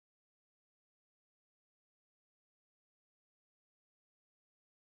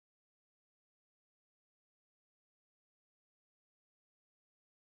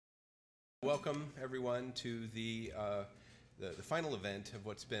Welcome, everyone, to the final event of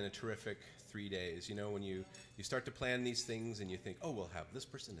what's been a terrific 3 days. You know, when you start to plan these things and you think, oh, we'll have this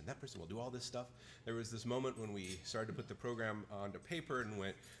person and that person, we'll do all this stuff. There was this moment when we started to put the program onto paper and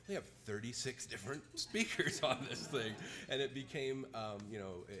went, we have 36 different speakers on this thing. And it became,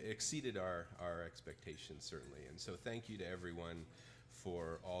 it exceeded our expectations, certainly. And so thank you to everyone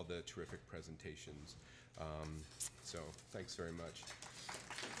for all the terrific presentations. So thanks very much.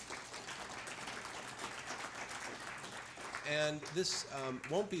 And this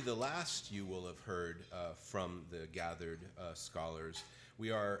won't be the last you will have heard from the gathered scholars.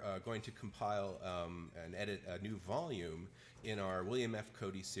 We are going to compile and edit a new volume in our William F.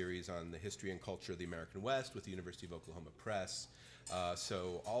 Cody series on the history and culture of the American West with the University of Oklahoma Press.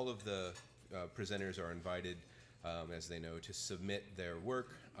 So all of the presenters are invited, as they know, to submit their work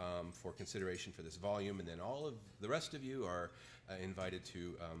for consideration for this volume, and then all of the rest of you are invited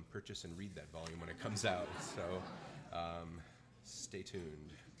to purchase and read that volume when it comes out. So stay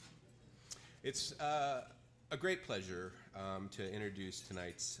tuned. It's a great pleasure to introduce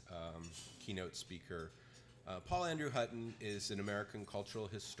tonight's keynote speaker. Paul Andrew Hutton is an American cultural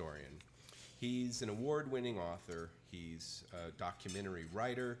historian. He's an award-winning author. He's a documentary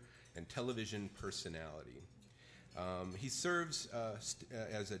writer and television personality. He serves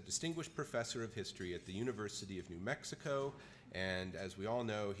as a distinguished professor of history at the University of New Mexico, and as we all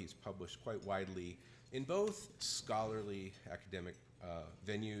know, he's published quite widely in both scholarly academic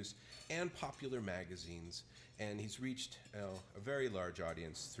venues and popular magazines, and he's reached a very large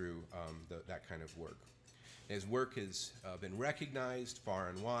audience through that kind of work. His work has been recognized far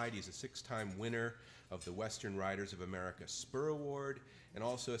and wide. He's a 6-time winner of the Western Writers of America Spur Award, and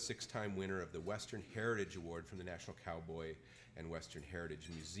also a 6-time winner of the Western Heritage Award from the National Cowboy and Western Heritage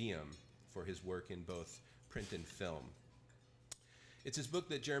Museum for his work in both print and film. It's his book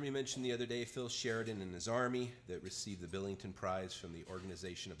that Jeremy mentioned the other day, Phil Sheridan and His Army, that received the Billington Prize from the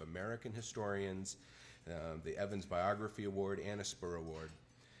Organization of American Historians, the Evans Biography Award, and a Spur Award.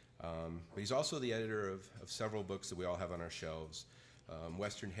 But he's also the editor of several books that we all have on our shelves,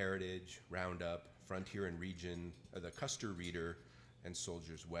 Western Heritage, Roundup, Frontier and Region, the Custer Reader, and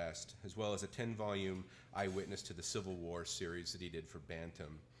Soldiers West, as well as a 10-volume Eyewitness to the Civil War series that he did for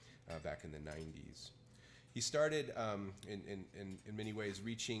Bantam back in the 90s. He started, in many ways,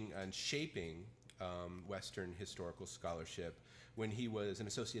 reaching and shaping Western historical scholarship when he was an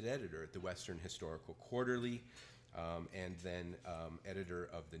associate editor at the Western Historical Quarterly, and then editor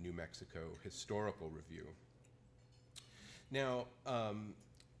of the New Mexico Historical Review. Now,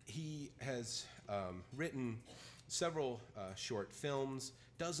 he has written several short films,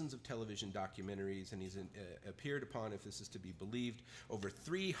 dozens of television documentaries, and he's appeared upon, if this is to be believed, over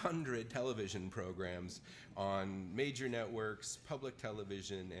 300 television programs on major networks, public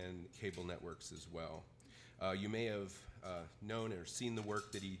television, and cable networks as well. You may have known or seen the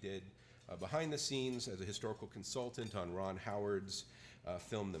work that he did behind the scenes as a historical consultant on Ron Howard's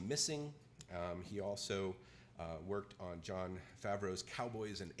film The Missing. He also worked on Jon Favreau's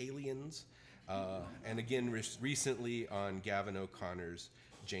Cowboys and Aliens, and again recently on Gavin O'Connor's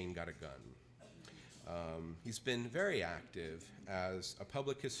Jane Got a Gun. He's been very active as a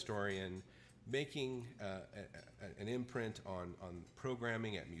public historian, making an imprint on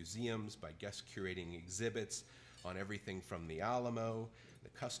programming at museums by guest curating exhibits on everything from the Alamo, the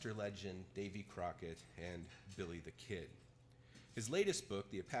Custer Legend, Davy Crockett, and Billy the Kid. His latest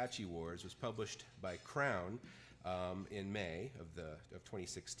book, The Apache Wars, was published by Crown in May of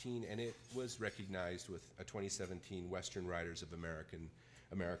 2016, and it was recognized with a 2017 Western Writers of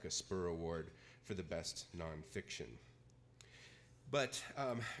America Spur Award for the best nonfiction. But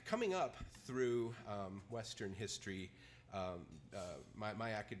coming up through Western history,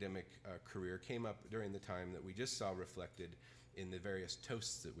 my academic career came up during the time that we just saw reflected in the various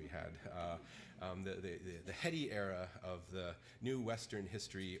toasts that we had, the heady era of the new Western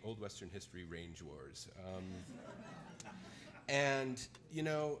history, old Western history range wars. And, you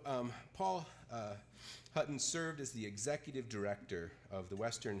know, Paul Hutton served as the executive director of the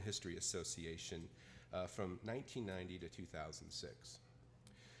Western History Association from 1990 to 2006.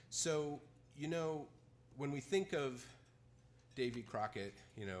 So, you know, when we think of Davy Crockett,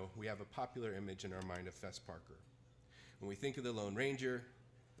 you know, we have a popular image in our mind of Fess Parker. When we think of the Lone Ranger,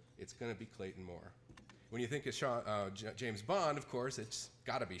 it's going to be Clayton Moore. When you think of James Bond, of course, it's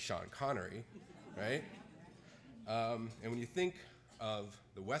got to be Sean Connery, right? And when you think of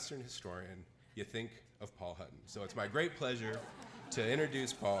the Western historian, you think of Paul Hutton. So it's my great pleasure to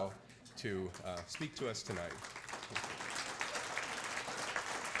introduce Paul to speak to us tonight.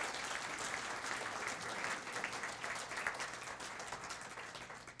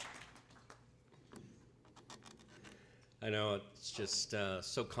 I know it's just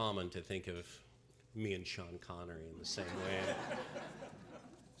so common to think of me and Sean Connery in the same way.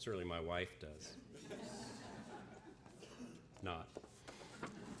 Certainly my wife does. Not. I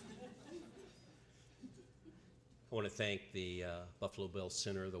want to thank the Buffalo Bill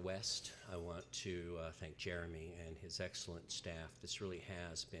Center of the West. I want to thank Jeremy and his excellent staff. This really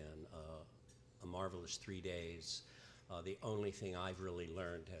has been a marvelous 3 days. The only thing I've really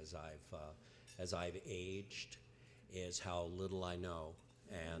learned as I've aged is how little I know.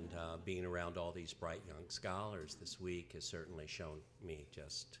 And being around all these bright young scholars this week has certainly shown me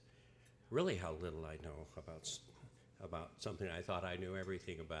just really how little I know about something I thought I knew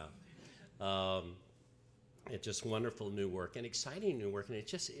everything about. It's just wonderful new work and exciting new work. And it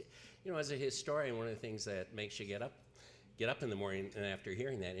just, you know, as a historian, one of the things that makes you get up in the morning and after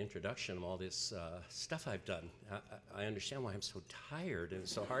hearing that introduction of all this stuff I've done, I understand why I'm so tired and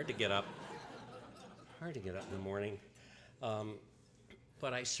it's so hard to get up. Hard to get up in the morning.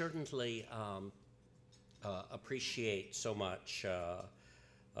 But I certainly appreciate so much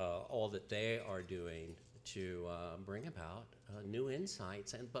all that they are doing to bring about new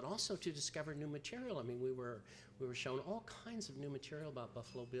insights, but also to discover new material. I mean, we were shown all kinds of new material about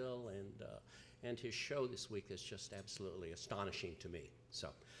Buffalo Bill and his show this week is just absolutely astonishing to me. So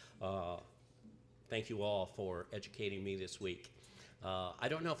thank you all for educating me this week. I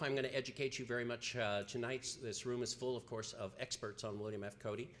don't know if I'm going to educate you very much tonight. This room is full, of course, of experts on William F.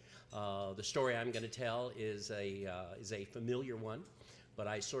 Cody. The story I'm going to tell is a familiar one, but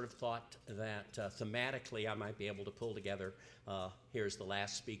I sort of thought that thematically I might be able to pull together, here's the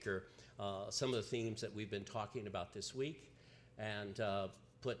last speaker, some of the themes that we've been talking about this week, and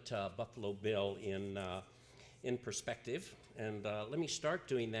put Buffalo Bill in perspective. And let me start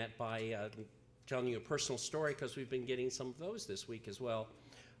doing that by telling you a personal story, because we've been getting some of those this week as well.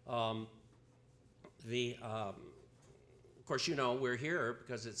 Of course, you know, we're here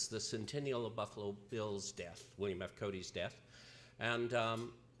because it's the Centennial of Buffalo Bill's death, William F. Cody's death. And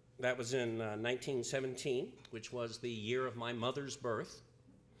that was in 1917, which was the year of my mother's birth.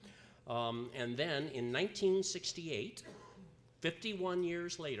 And then in 1968, 51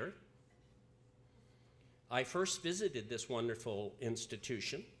 years later, I first visited this wonderful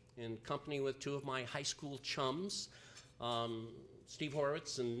institution in company with two of my high school chums, Steve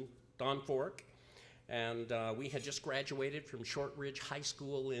Horowitz and Don Fork. And we had just graduated from Shortridge High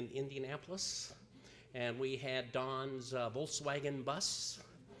School in Indianapolis. And we had Don's Volkswagen bus.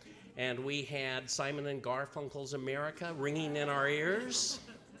 And we had Simon and Garfunkel's America ringing in our ears.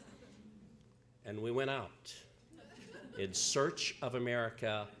 And we went out in search of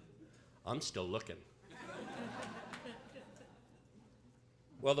America. I'm still looking.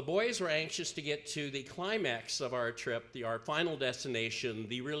 Well, the boys were anxious to get to the climax of our trip, our final destination,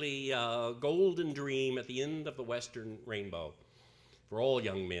 the really golden dream at the end of the Western Rainbow for all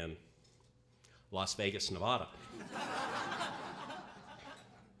young men, Las Vegas, Nevada.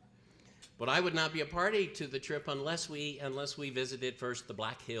 But I would not be a party to the trip unless we visited first the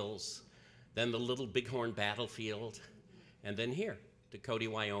Black Hills, then the Little Bighorn Battlefield, and then here to Cody,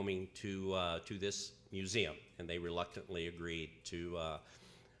 Wyoming, to this museum. And they reluctantly agreed to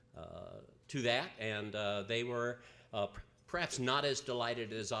that, and they were perhaps not as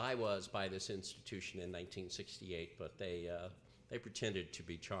delighted as I was by this institution in 1968, but they pretended to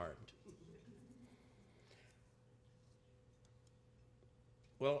be charmed.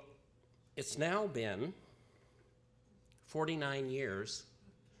 Well, it's now been 49 years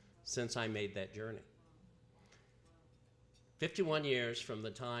since I made that journey. 51 years from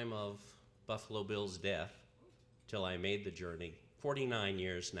the time of Buffalo Bill's death till I made the journey. 49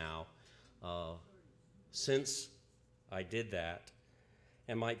 years now since I did that.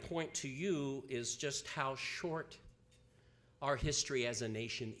 And my point to you is just how short our history as a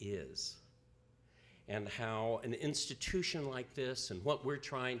nation is, and how an institution like this and what we're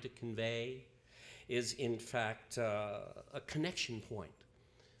trying to convey is in fact a connection point,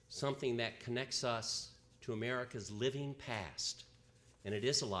 something that connects us to America's living past. And it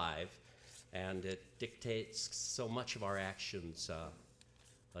is alive, and it dictates so much of our actions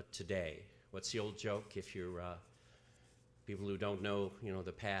today. What's the old joke? If you're people who don't know,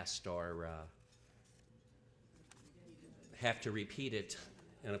 the past or have to repeat it,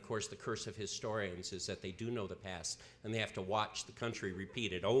 and of course the curse of historians is that they do know the past, and they have to watch the country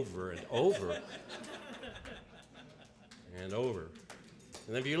repeat it over and over and over.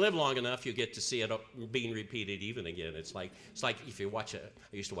 And if you live long enough, you get to see it being repeated even again. It's like if you watch it.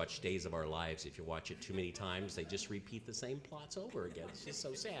 I used to watch Days of Our Lives. If you watch it too many times, they just repeat the same plots over again. It's just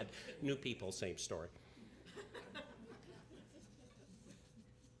so sad. New people, same story.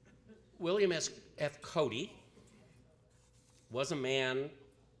 William F. Cody was a man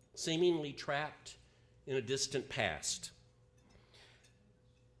seemingly trapped in a distant past.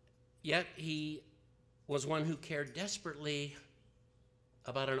 Yet he was one who cared desperately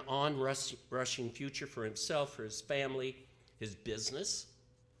about an on-rushing future for himself, for his family, his business,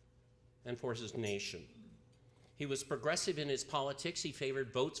 and for his nation. He was progressive in his politics. He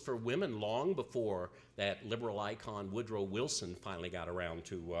favored votes for women long before that liberal icon Woodrow Wilson finally got around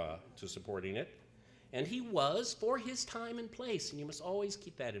to supporting it. And he was, for his time and place, and you must always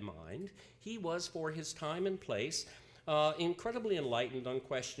keep that in mind, he was, for his time and place, incredibly enlightened on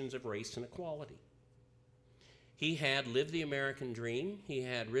questions of race and equality. He had lived the American dream. He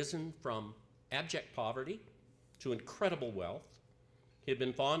had risen from abject poverty to incredible wealth. He had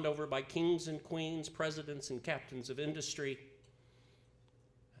been fawned over by kings and queens, presidents and captains of industry.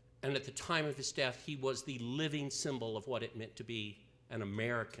 And at the time of his death, he was the living symbol of what it meant to be an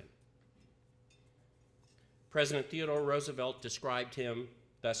American. President Theodore Roosevelt described him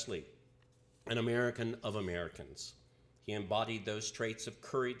thusly: an American of Americans. He embodied those traits of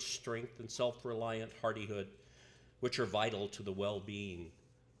courage, strength, and self-reliant hardihood which are vital to the well-being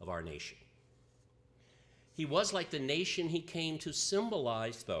of our nation. He was, like the nation he came to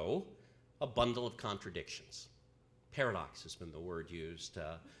symbolize, though, a bundle of contradictions. Paradox has been the word used.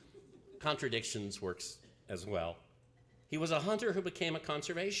 Contradictions works as well. He was a hunter who became a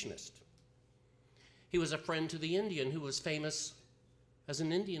conservationist. He was a friend to the Indian who was famous as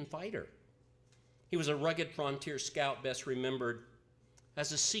an Indian fighter. He was a rugged frontier scout, best remembered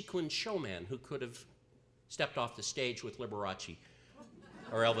as a sequined showman who could have stepped off the stage with Liberace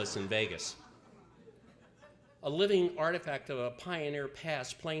or Elvis in Vegas. A living artifact of a pioneer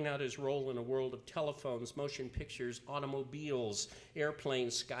past, playing out his role in a world of telephones, motion pictures, automobiles,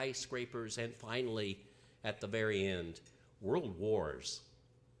 airplanes, skyscrapers, and finally, at the very end, world wars.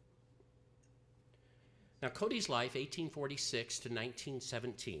 Now, Cody's life, 1846 to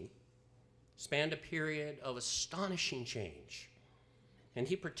 1917, spanned a period of astonishing change, and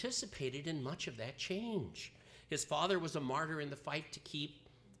he participated in much of that change. His father was a martyr in the fight to keep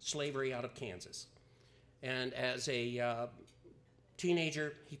slavery out of Kansas. And as a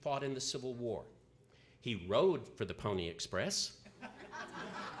teenager, he fought in the Civil War. He rode for the Pony Express,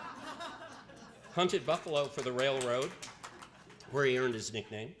 hunted buffalo for the railroad, where he earned his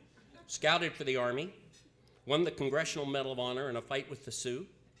nickname, scouted for the Army, won the Congressional Medal of Honor in a fight with the Sioux,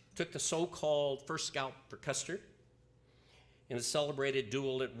 took the so-called first scalp for Custer in a celebrated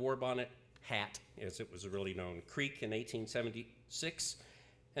duel at War Bonnet Hat, as it was really known, Creek in 1876,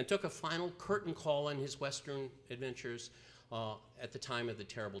 and took a final curtain call on his Western adventures at the time of the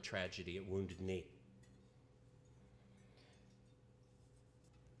terrible tragedy at Wounded Knee.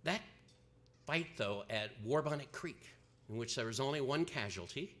 That fight, though, at War Bonnet Creek, in which there was only one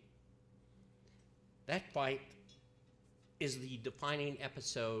casualty, that fight is the defining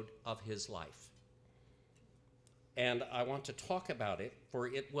episode of his life. And I want to talk about it, for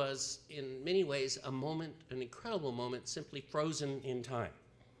it was in many ways a moment, an incredible moment, simply frozen in time,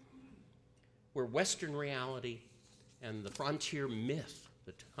 where Western reality and the frontier myth,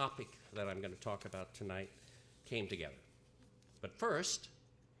 the topic that I'm going to talk about tonight, came together. But first,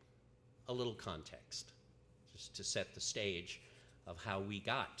 a little context, just to set the stage of how we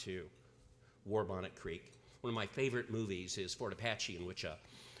got to War Bonnet Creek. One of my favorite movies is Fort Apache, in which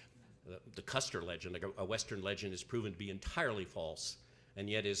the Custer legend, a Western legend, is proven to be entirely false, and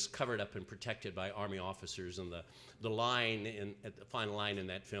yet is covered up and protected by Army officers. And the line at the final line in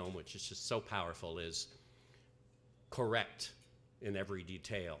that film, which is just so powerful, is correct in every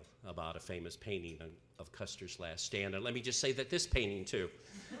detail about a famous painting of Custer's last stand. And let me just say that this painting, too,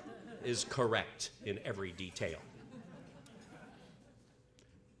 is correct in every detail.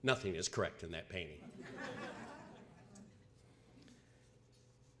 Nothing is correct in that painting.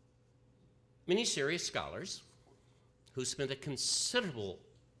 Many serious scholars who spent a considerable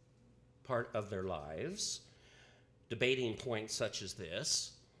part of their lives debating points such as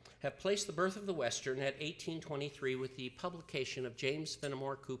this have placed the birth of the Western at 1823 with the publication of James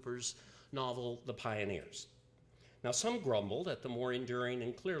Fenimore Cooper's novel, The Pioneers. Now, some grumbled at the more enduring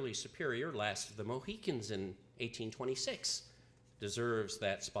and clearly superior Last of the Mohicans in 1826. Deserves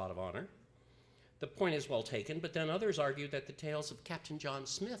that spot of honor. The point is well taken, but then others argued that the tales of Captain John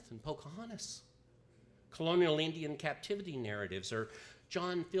Smith and Pocahontas, colonial Indian captivity narratives, or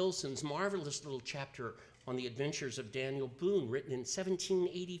John Filson's marvelous little chapter on the adventures of Daniel Boone, written in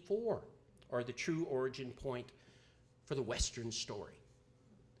 1784, are the true origin point for the Western story,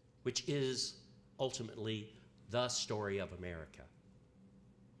 which is ultimately the story of America.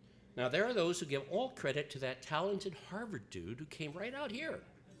 Now, there are those who give all credit to that talented Harvard dude who came right out here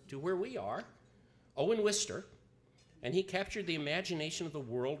to where we are, Owen Wister, And he captured the imagination of the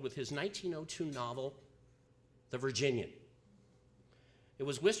world with his 1902 novel, The Virginian. It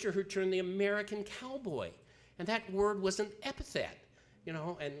was Worcester who turned the American cowboy, and that word was an epithet, you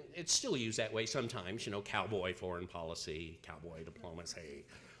know, and it's still used that way sometimes, you know, cowboy foreign policy, cowboy diplomacy.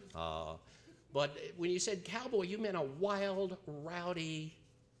 But when you said cowboy, you meant a wild, rowdy,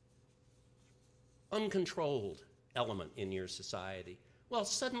 uncontrolled element in your society. Well,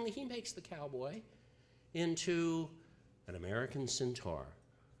 suddenly he makes the cowboy into an American centaur.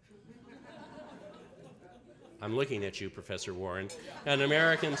 I'm looking at you, Professor Warren. An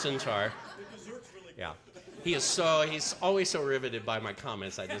American centaur. Yeah. He's always so riveted by my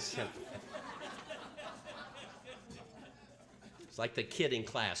comments. It's like the kid in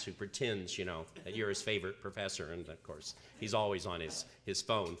class who pretends, you know, that you're his favorite professor, and of course, he's always on his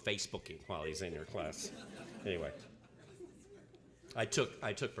phone, Facebooking while he's in your class. Anyway. I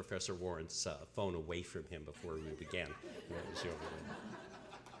took Professor Warren's phone away from him before we began.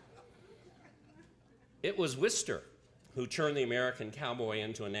 It was Worcester who turned the American cowboy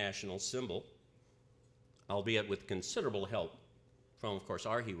into a national symbol, albeit with considerable help from, of course,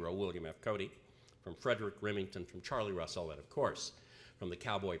 our hero, William F. Cody, from Frederick Remington, from Charlie Russell, and, of course, from the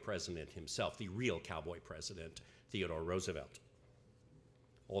cowboy president himself, the real cowboy president, Theodore Roosevelt.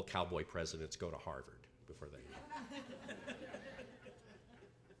 All cowboy presidents go to Harvard before they...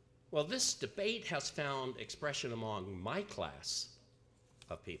 Well, this debate has found expression among my class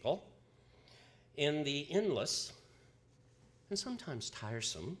of people in the endless and sometimes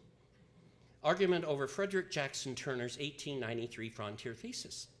tiresome argument over Frederick Jackson Turner's 1893 Frontier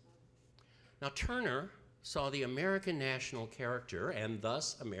Thesis. Now, Turner saw the American national character and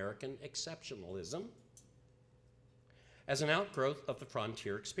thus American exceptionalism as an outgrowth of the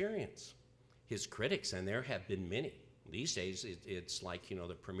frontier experience. His critics, and there have been many, these days, it's like, you know,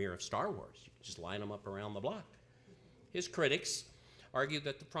 the premiere of Star Wars. You just line them up around the block. His critics argued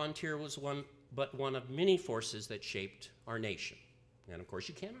that the frontier was but one of many forces that shaped our nation. And of course,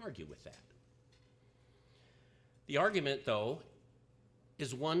 you can't argue with that. The argument, though,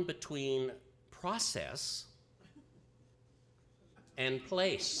 is one between process and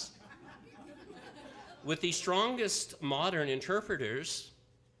place. With the strongest modern interpreters,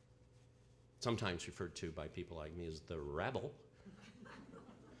 sometimes referred to by people like me as the rabble,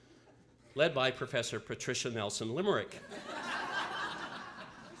 led by Professor Patricia Nelson Limerick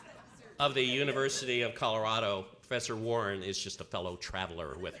of the University of Colorado. Professor Warren is just a fellow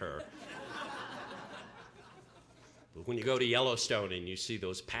traveler with her. But when you go to Yellowstone and you see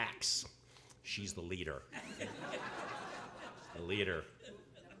those packs, she's the leader. The leader.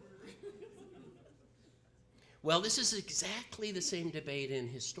 Well, this is exactly the same debate in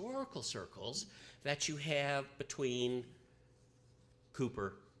historical circles that you have between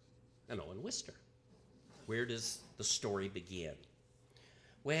Cooper and Owen Wister. Where does the story begin?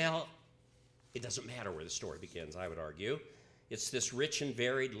 Well, it doesn't matter where the story begins, I would argue. It's this rich and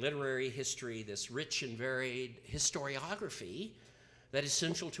varied literary history, this rich and varied historiography that is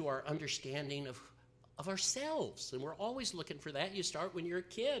central to our understanding of ourselves. And we're always looking for that. You start when you're a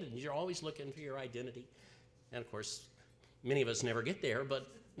kid, and you're always looking for your identity. And of course, many of us never get there, but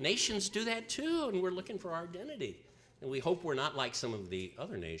nations do that too, and we're looking for our identity. And we hope we're not like some of the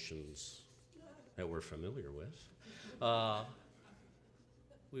other nations that we're familiar with.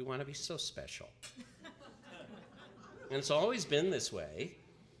 We want to be so special. And it's always been this way.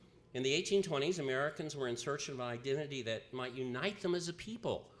 In the 1820s, Americans were in search of an identity that might unite them as a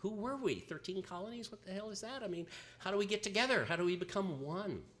people. Who were we? 13 colonies? What the hell is that? I mean, how do we get together? How do we become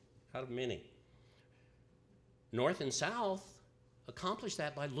one out of many? North and South accomplished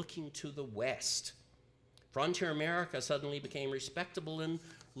that by looking to the West. Frontier America suddenly became respectable in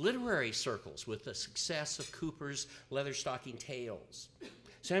literary circles with the success of Cooper's Leatherstocking Tales.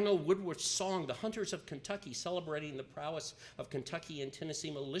 Samuel Woodworth's song, The Hunters of Kentucky, celebrating the prowess of Kentucky and Tennessee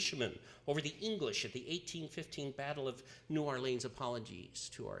militiamen over the English at the 1815 Battle of New Orleans.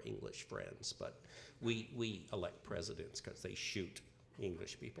 Apologies to our English friends, but we elect presidents because they shoot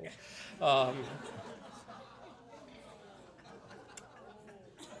English people.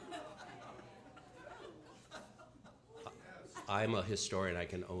 I'm a historian. I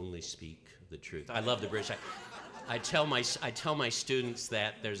can only speak the truth. I love the British. I tell my students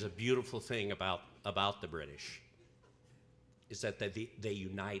that there's a beautiful thing about the British, is that they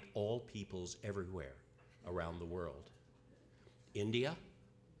unite all peoples everywhere around the world. India,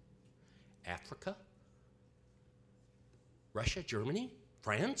 Africa, Russia, Germany,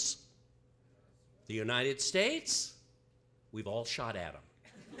 France, the United States. We've all shot at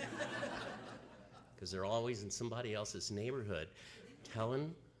them. Because they're always in somebody else's neighborhood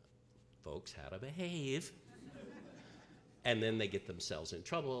telling folks how to behave. And then they get themselves in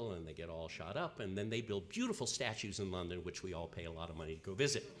trouble, and they get all shot up, and then they build beautiful statues in London, which we all pay a lot of money to go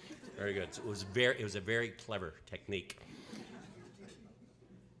visit. Very good. So it was a very clever technique.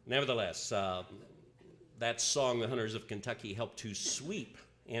 Nevertheless, that song, The Hunters of Kentucky, helped to sweep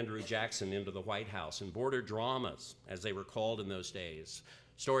Andrew Jackson into the White House, and border dramas, as they were called in those days,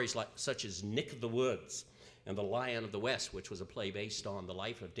 stories such as Nick of the Woods and The Lion of the West, which was a play based on the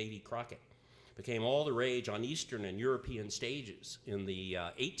life of Davy Crockett, became all the rage on Eastern and European stages in the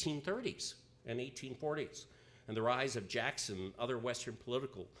 1830s and 1840s. And the rise of Jackson and other Western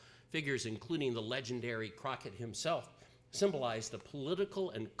political figures, including the legendary Crockett himself, symbolized a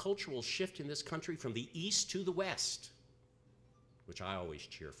political and cultural shift in this country from the East to the West, which I always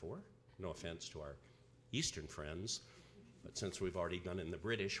cheer for. No offense to our Eastern friends, but since we've already done it in the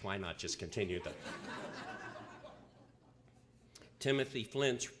British, why not just continue the... Timothy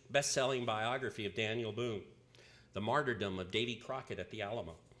Flint's best-selling biography of Daniel Boone, The Martyrdom of Davy Crockett at the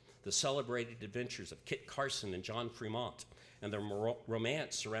Alamo, the celebrated adventures of Kit Carson and John Fremont, and the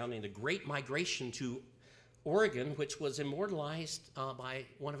romance surrounding the Great Migration to Oregon, which was immortalized by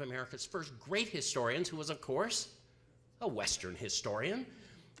one of America's first great historians, who was, of course, a Western historian,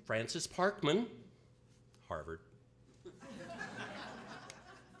 Francis Parkman, Harvard.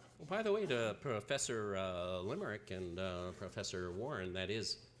 Well, by the way, to Professor Limerick and Professor Warren, that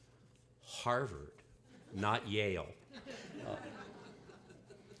is Harvard, not Yale.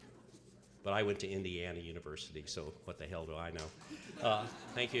 But I went to Indiana University, so what the hell do I know?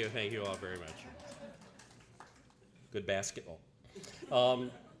 Thank you all very much. Good basketball.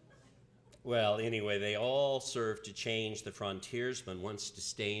 Well, anyway, they all served to change the frontiersmen, once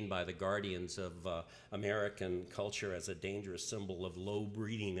disdained by the guardians of American culture as a dangerous symbol of low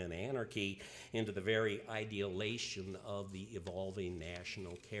breeding and anarchy, into the very idealization of the evolving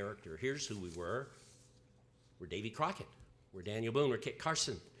national character. Here's who we were. We're Davy Crockett. We're Daniel Boone. We're Kit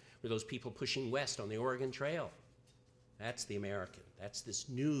Carson. We're those people pushing west on the Oregon Trail. That's the American. That's this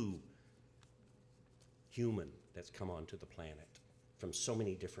new human that's come onto the planet from so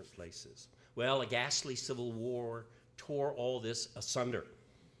many different places. Well, a ghastly civil war tore all this asunder.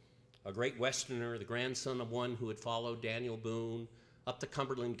 A great Westerner, the grandson of one who had followed Daniel Boone up the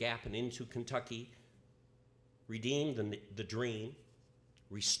Cumberland Gap and into Kentucky, redeemed the dream,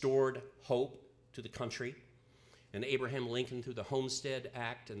 restored hope to the country, and Abraham Lincoln, through the Homestead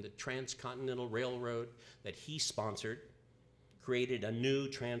Act and the Transcontinental Railroad that he sponsored, created a new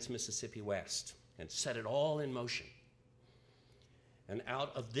Trans-Mississippi West and set it all in motion. And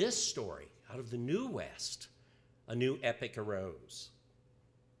out of this story, out of the new West, a new epic arose.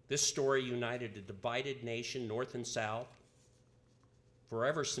 This story united a divided nation, North and South,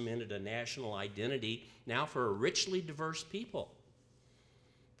 forever cemented a national identity, now for a richly diverse people.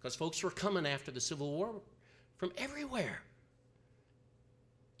 Because folks were coming after the Civil War from everywhere.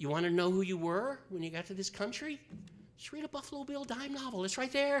 You want to know who you were when you got to this country? Just read a Buffalo Bill dime novel. It's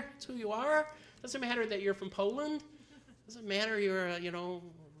right there. It's who you are. Doesn't matter that you're from Poland. Doesn't matter you're a,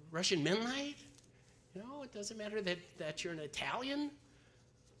 Russian Mennonite. It doesn't matter that you're an Italian.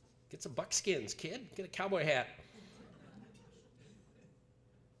 Get some buckskins, kid. Get a cowboy hat.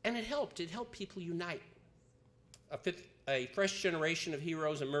 And it helped. It helped people unite. A fresh generation of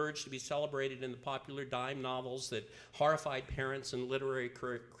heroes emerged to be celebrated in the popular dime novels that horrified parents and literary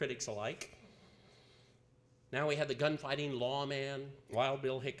critics alike. Now we had the gunfighting lawman, Wild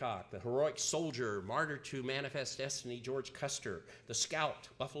Bill Hickok, the heroic soldier, martyr to manifest destiny, George Custer, the scout,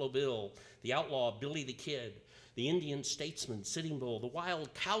 Buffalo Bill, the outlaw, Billy the Kid, the Indian statesman, Sitting Bull, the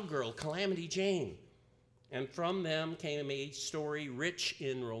wild cowgirl, Calamity Jane. And from them came a story rich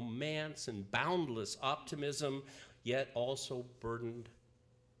in romance and boundless optimism, yet also burdened,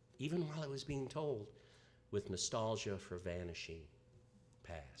 even while it was being told, with nostalgia for vanishing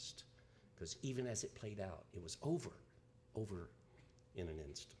past. Because even as it played out, it was over in an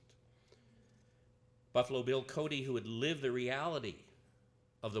instant. Buffalo Bill Cody, who had lived the reality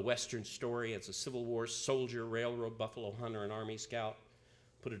of the Western story as a Civil War soldier, railroad buffalo hunter, and Army scout,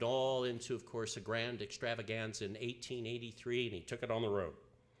 put it all into, of course, a grand extravaganza in 1883, and he took it on the road.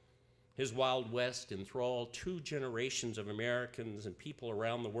 His Wild West enthralled 2 generations of Americans and people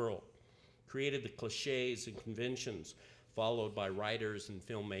around the world, created the cliches and conventions followed by writers and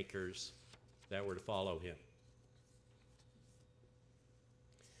filmmakers that were to follow him.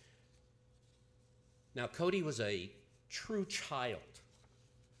 Now, Cody was a true child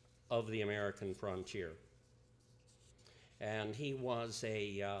of the American frontier. And he was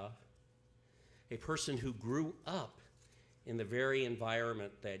a person who grew up in the very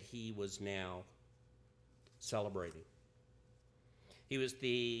environment that he was now celebrating. He was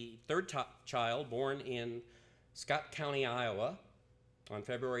the third child born in Scott County, Iowa, on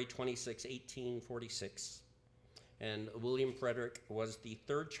February 26, 1846. And William Frederick was the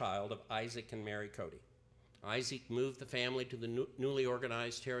third child of Isaac and Mary Cody. Isaac moved the family to the newly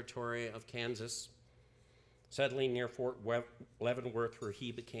organized territory of Kansas, settling near Fort Leavenworth, where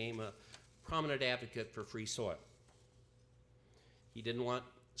he became a prominent advocate for free soil. He didn't want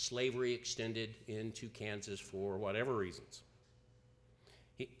slavery extended into Kansas for whatever reasons.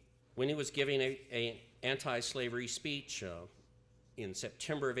 When he was giving an anti-slavery speech in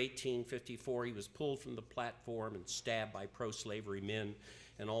September of 1854, he was pulled from the platform and stabbed by pro-slavery men.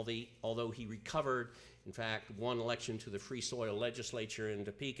 And although he recovered, in fact, won election to the Free Soil Legislature in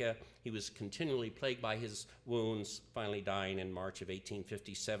Topeka, he was continually plagued by his wounds, finally dying in March of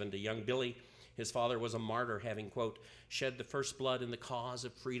 1857. To young Billy, his father was a martyr, having, quote, shed the first blood in the cause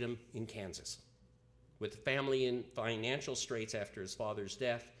of freedom in Kansas. With the family in financial straits after his father's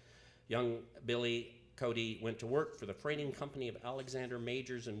death, young Billy Cody went to work for the freighting company of Alexander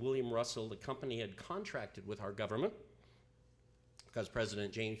Majors and William Russell. The company had contracted with our government because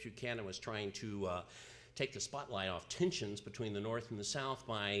President James Buchanan was trying to take the spotlight off tensions between the North and the South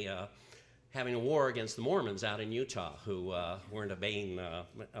by having a war against the Mormons out in Utah, who weren't obeying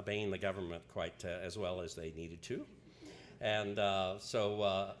the government quite as well as they needed to. And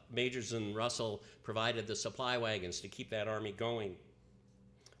so Majors and Russell provided the supply wagons to keep that army going.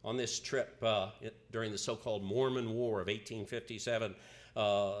 On this trip during the so-called Mormon War of 1857,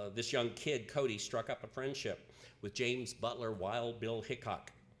 this young kid, Cody, struck up a friendship with James Butler Wild Bill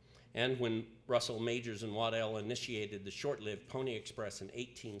Hickok. And when Russell, Majors, and Waddell initiated the short-lived Pony Express in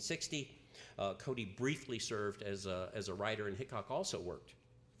 1860, Cody briefly served as a writer, and Hickok also worked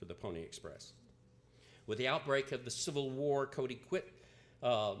for the Pony Express. With the outbreak of the Civil War, Cody quit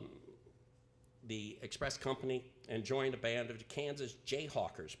the express company and joined a band of Kansas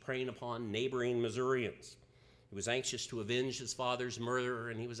Jayhawkers preying upon neighboring Missourians. He was anxious to avenge his father's murder,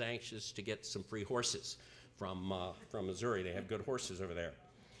 and he was anxious to get some free horses from Missouri. They have good horses over there.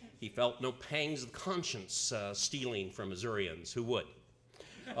 He felt no pangs of conscience stealing from Missourians. Who would?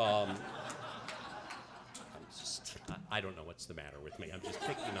 I don't know what's the matter with me. I'm just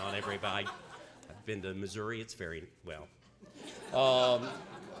picking on everybody. I've been to Missouri. It's very, well.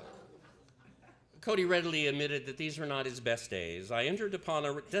 Cody readily admitted that these were not his best days. I entered upon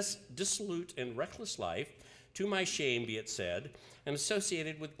a dissolute and reckless life, to my shame, be it said, and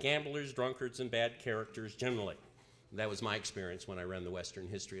associated with gamblers, drunkards, and bad characters generally. That was my experience when I ran the Western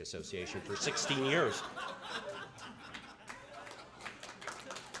History Association for 16 years.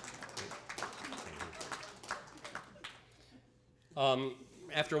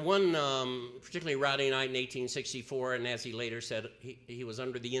 After one particularly rowdy night in 1864, and as he later said, he was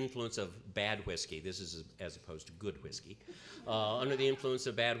under the influence of bad whiskey. This is as opposed to good whiskey. Under the influence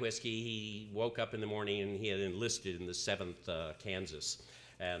of bad whiskey, he woke up in the morning and he had enlisted in the 7th Kansas.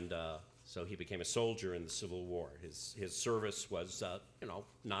 And so he became a soldier in the Civil War. His service was,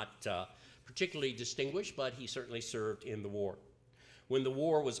 not particularly distinguished, but he certainly served in the war. When the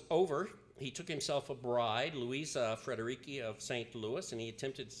war was over, he took himself a bride, Louisa Frederici of St. Louis, and he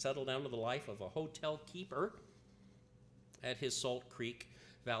attempted to settle down to the life of a hotel keeper at his Salt Creek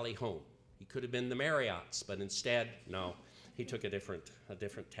Valley home. He could have been the Marriott's, but instead, no, he took a different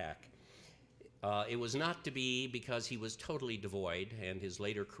tack. It was not to be because he was totally devoid, and his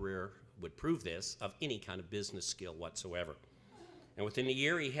later career would prove this, of any kind of business skill whatsoever. And within a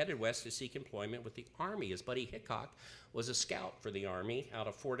year, he headed west to seek employment with the Army. His buddy Hickok was a scout for the Army out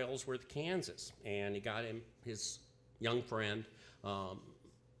of Fort Ellsworth, Kansas, and he got him, his young friend,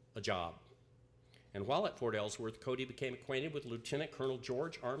 a job. And while at Fort Ellsworth, Cody became acquainted with Lieutenant Colonel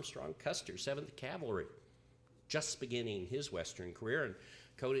George Armstrong Custer, 7th Cavalry, just beginning his Western career. And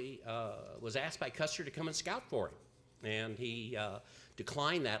Cody was asked by Custer to come and scout for him. And he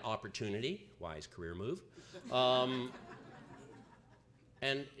declined that opportunity, wise career move,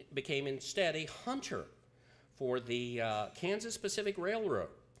 and became instead a hunter for the Kansas Pacific Railroad.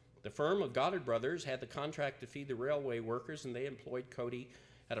 The firm of Goddard Brothers had the contract to feed the railway workers, and they employed Cody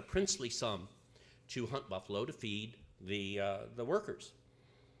at a princely sum to hunt buffalo to feed the workers.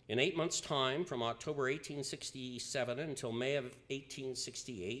 In 8 months' time, from October 1867 until May of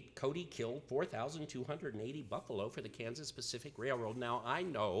 1868, Cody killed 4,280 buffalo for the Kansas Pacific Railroad. Now, I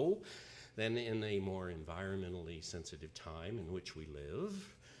know that in a more environmentally sensitive time in which we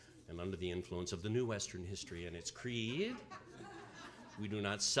live, and under the influence of the new Western history and its creed, we do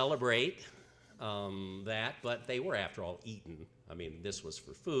not celebrate that, but they were, after all, eaten. I mean, this was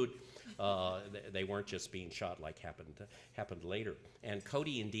for food. They weren't just being shot like happened later. And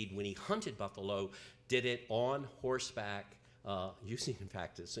Cody, indeed, when he hunted buffalo, did it on horseback, using, in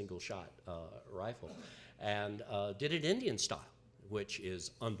fact, a single-shot rifle. and did it Indian style, which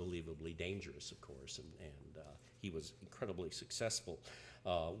is unbelievably dangerous, of course, and he was incredibly successful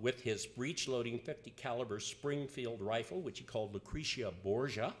with his breech-loading 50 caliber Springfield rifle, which he called Lucretia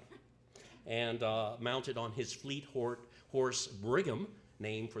Borgia, and mounted on his fleet horse Brigham,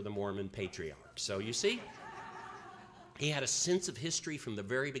 named for the Mormon patriarch. So you see, he had a sense of history from the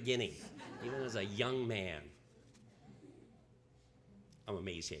very beginning, even as a young man. I'm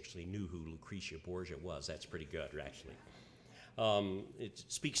amazed he actually knew who Lucretia Borgia was. That's pretty good, actually. It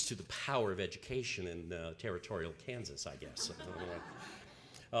speaks to the power of education in territorial Kansas, I guess.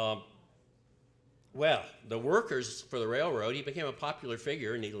 Well, the workers for the railroad, he became a popular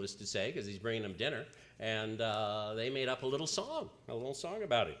figure, needless to say, because he's bringing them dinner, and they made up a little song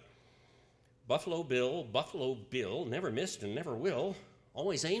about it. Buffalo Bill, never missed and never will,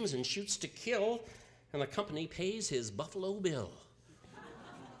 always aims and shoots to kill, and the company pays his Buffalo Bill.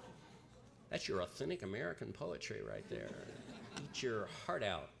 That's your authentic American poetry right there. Eat your heart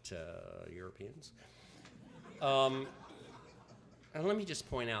out, Europeans. And let me just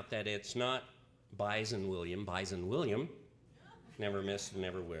point out that it's not Bison William, never missed and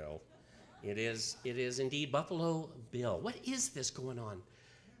never will. It is indeed Buffalo Bill. What is this going on?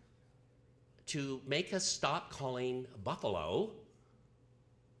 To make us stop calling buffalo,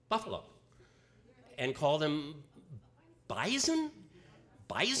 and call them bison?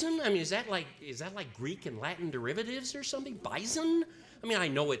 Bison? I mean, is that like Greek and Latin derivatives or something? Bison? I mean, I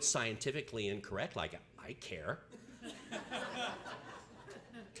know it's scientifically incorrect, like I care.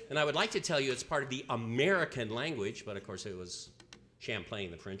 And I would like to tell you it's part of the American language, but of course it was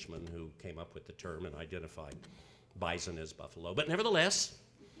Champlain, the Frenchman, who came up with the term and identified bison as buffalo. But nevertheless,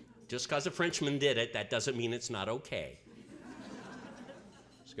 just because a Frenchman did it, that doesn't mean it's not okay.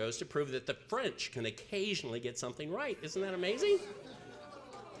 This goes to prove that the French can occasionally get something right. Isn't that amazing?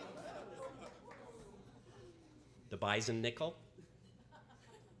 The bison nickel?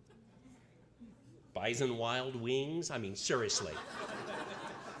 Bison wild wings? I mean, seriously.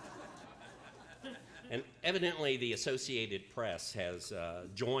 And evidently the Associated Press has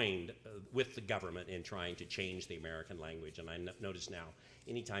joined with the government in trying to change the American language. And I notice now,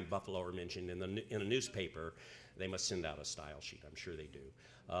 anytime buffalo are mentioned in a newspaper, they must send out a style sheet. I'm sure they do.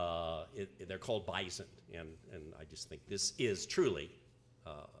 They're called bison. And I just think this is truly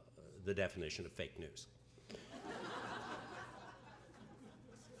the definition of fake news.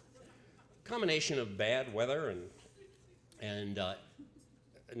 Combination of bad weather and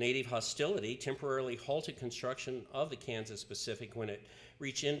native hostility temporarily halted construction of the Kansas Pacific when it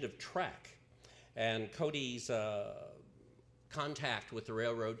reached end of track. And Cody's contact with the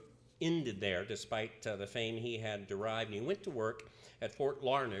railroad ended there, despite the fame he had derived. And he went to work at Fort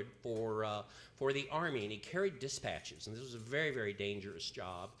Larned for the Army, and he carried dispatches. And this was a very, very dangerous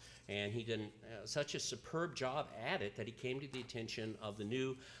job. And he did such a superb job at it that he came to the attention of the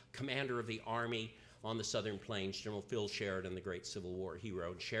new commander of the Army on the Southern Plains, General Phil Sheridan, the great Civil War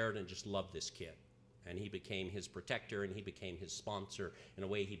hero. And Sheridan just loved this kid. And he became his protector, and he became his sponsor. In a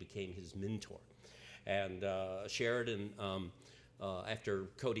way, he became his mentor. And Sheridan, after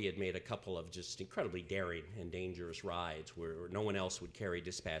Cody had made a couple of just incredibly daring and dangerous rides where no one else would carry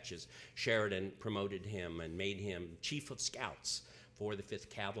dispatches, Sheridan promoted him and made him chief of scouts for the 5th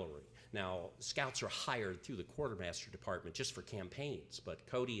Cavalry. Now, scouts are hired through the quartermaster department just for campaigns, but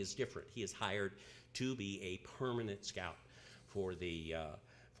Cody is different. He is hired to be a permanent scout for the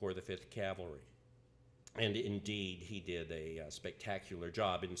 5th Cavalry. And indeed, he did a spectacular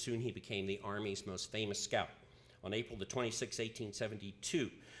job, and soon he became the Army's most famous scout. On April the 26th, 1872,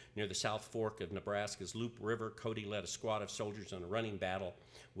 near the South Fork of Nebraska's Loup River, Cody led a squad of soldiers in a running battle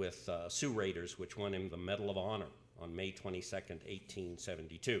with Sioux Raiders, which won him the Medal of Honor on May 22nd,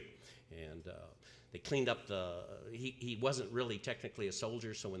 1872. And they cleaned up he wasn't really technically a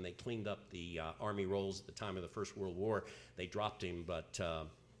soldier, so when they cleaned up the Army rolls at the time of the First World War, they dropped him, but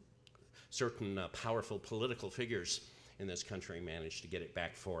certain powerful political figures in this country managed to get it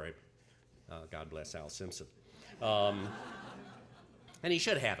back for him. God bless Al Simpson. And he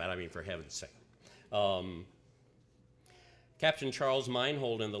should have it, I mean, for heaven's sake. Captain Charles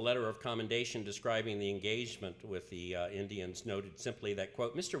Meinhold, in the letter of commendation describing the engagement with the Indians, noted simply that,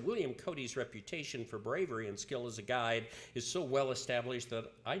 quote, Mr. William Cody's reputation for bravery and skill as a guide is so well established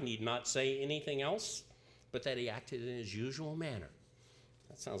that I need not say anything else, but that he acted in his usual manner.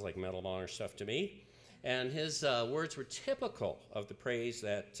 That sounds like Medal of Honor stuff to me. And his words were typical of the praise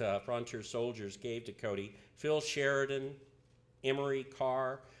that frontier soldiers gave to Cody. Phil Sheridan, Emory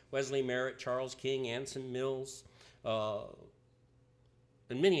Carr, Wesley Merritt, Charles King, Anson Mills,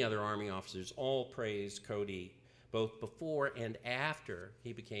 and many other Army officers all praised Cody both before and after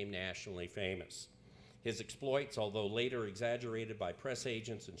he became nationally famous. His exploits, although later exaggerated by press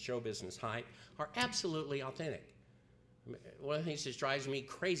agents and show business hype, are absolutely authentic. I mean, one of the things that drives me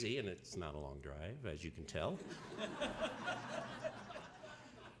crazy, and it's not a long drive, as you can tell.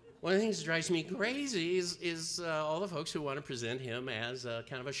 One of the things that drives me crazy is all the folks who want to present him as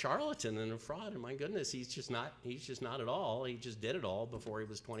kind of a charlatan and a fraud. And my goodness, he's just not at all. He just did it all before he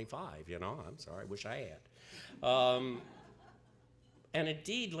was 25. You know, I'm sorry, I wish I had. And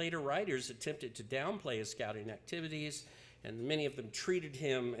indeed, later writers attempted to downplay his scouting activities, and many of them treated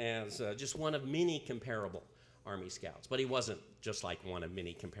him as just one of many comparable Army Scouts. But he wasn't just like one of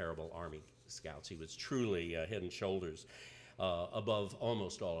many comparable Army Scouts. He was truly head and shoulders above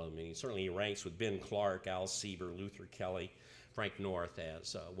almost all of them. And he certainly ranks with Ben Clark, Al Sieber, Luther Kelly, Frank North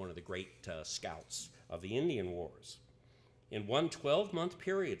as one of the great scouts of the Indian Wars. In one 12-month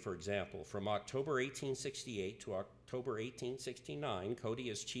period, for example, from October 1868 to October 1869, Cody,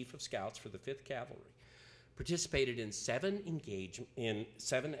 as Chief of Scouts for the 5th Cavalry, participated in seven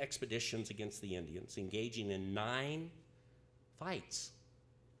expeditions against the Indians, engaging in 9 fights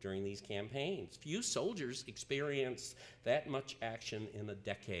during these campaigns. Few soldiers experienced that much action in a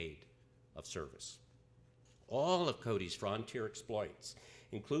decade of service. All of Cody's frontier exploits,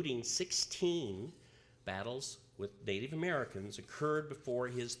 including 16 battles with Native Americans, occurred before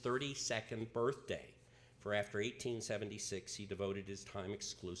his 32nd birthday. For after 1876, he devoted his time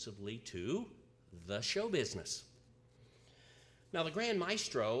exclusively to the show business. Now, the grand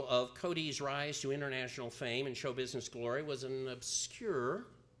maestro of Cody's rise to international fame and show business glory was an obscure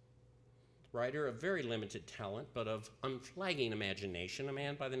writer of very limited talent, but of unflagging imagination, a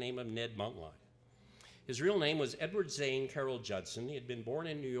man by the name of Ned Buntline. His real name was Edward Zane Carroll Judson. He had been born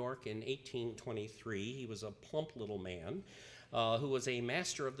in New York in 1823. He was a plump little man who was a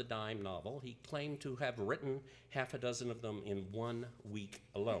master of the dime novel. He claimed to have written half a dozen of them in 1 week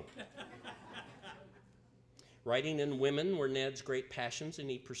alone. Writing and women were Ned's great passions, and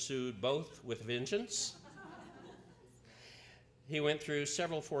he pursued both with vengeance. He went through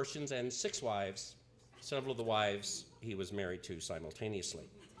several fortunes and 6 wives. Several of the wives he was married to simultaneously.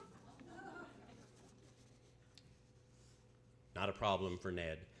 Not a problem for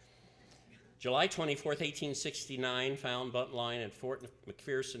Ned. July 24th, 1869, found Buntline at Fort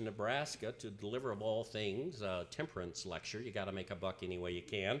McPherson, Nebraska, to deliver, of all things, a temperance lecture. You got to make a buck any way you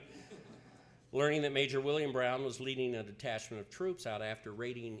can. Learning that Major William Brown was leading a detachment of troops out after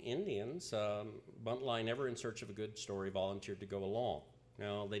raiding Indians, Buntline, never in search of a good story, volunteered to go along.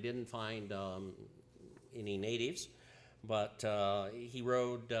 Now, they didn't find any natives, but he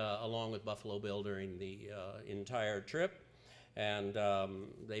rode along with Buffalo Bill during the entire trip, and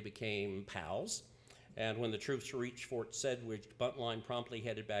they became pals. And when the troops reached Fort Sedgwick, Buntline promptly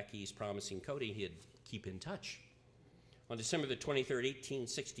headed back east, promising Cody he'd keep in touch. On December the 23rd,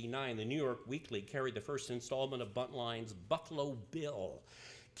 1869, the New York Weekly carried the first installment of Buntline's Buffalo Bill,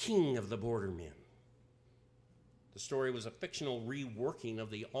 King of the Bordermen. The story was a fictional reworking of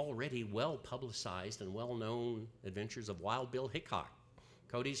the already well-publicized and well-known adventures of Wild Bill Hickok,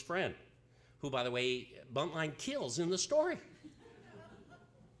 Cody's friend, who, by the way, Buntline kills in the story,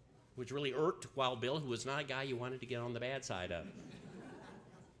 which really irked Wild Bill, who was not a guy you wanted to get on the bad side of.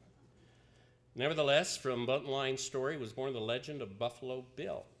 Nevertheless, from Buntline's story was born the legend of Buffalo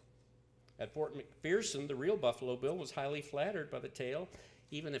Bill. At Fort McPherson, the real Buffalo Bill was highly flattered by the tale,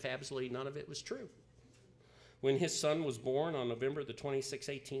 even if absolutely none of it was true. When his son was born on November the 26th,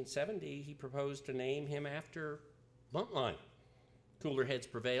 1870, he proposed to name him after Buntline. Cooler heads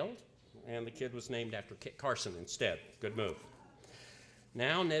prevailed, and the kid was named after Kit Carson instead. Good move.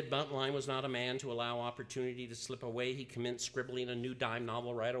 Now, Ned Buntline was not a man to allow opportunity to slip away. He commenced scribbling a new dime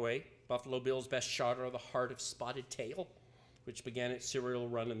novel right away, Buffalo Bill's Best Shot are the Heart of Spotted Tail, which began its serial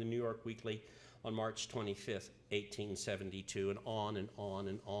run in the New York Weekly on March 25th, 1872, and on and on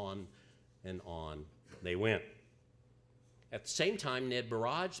and on and on they went. At the same time, Ned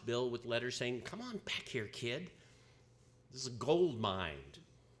barraged Bill with letters saying, "Come on back here, kid. This is a gold mine.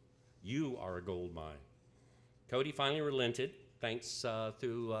 You are a gold mine." Cody finally relented, thanks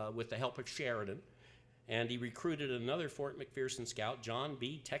with the help of Sheridan, and he recruited another Fort McPherson scout, John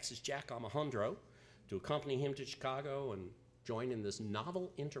B. Texas Jack Alejandro, to accompany him to Chicago and join in this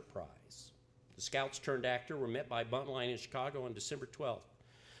novel enterprise. The scouts turned actor were met by Buntline in Chicago on December 12th.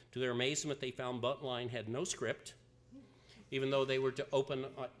 To their amazement, they found Buntline had no script, even though they were to open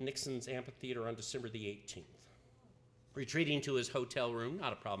at Nixon's amphitheater on December the 18th. Retreating to his hotel room,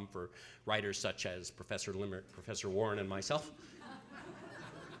 not a problem for writers such as Professor Limerick, Professor Warren, and myself.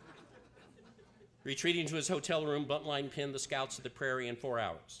 Retreating to his hotel room, Buntline penned The Scouts of the Prairie in 4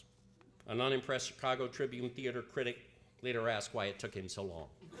 hours. An unimpressed Chicago Tribune theater critic later asked why it took him so long.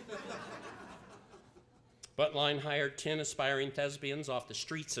 Buntline hired 10 aspiring thespians off the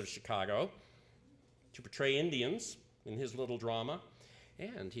streets of Chicago to portray Indians in his little drama,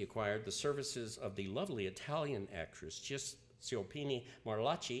 and he acquired the services of the lovely Italian actress Giuseppina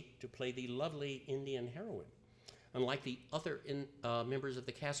Marlacci to play the lovely Indian heroine. Unlike the other members of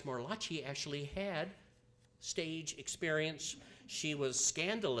the cast, Marlacci actually had stage experience. She was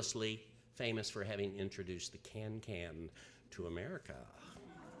scandalously famous for having introduced the can-can to America.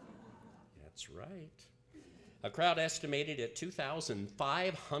 That's right. A crowd estimated at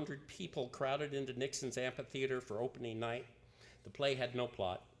 2,500 people crowded into Nixon's amphitheater for opening night. The play had no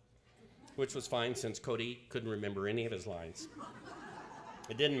plot, which was fine since Cody couldn't remember any of his lines.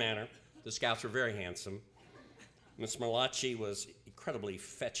 It didn't matter. The scouts were very handsome. Miss Marlacci was incredibly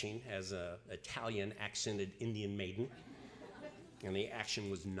fetching as an Italian accented Indian maiden, and the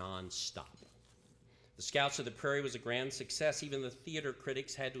action was non-stop. The Scouts of the Prairie was a grand success. Even the theater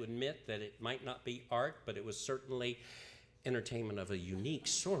critics had to admit that it might not be art, but it was certainly entertainment of a unique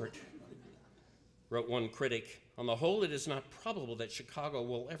sort. Wrote one critic, "On the whole, it is not probable that Chicago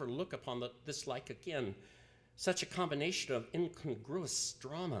will ever look upon this like again. Such a combination of incongruous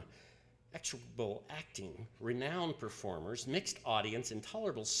drama, execrable acting, renowned performers, mixed audience,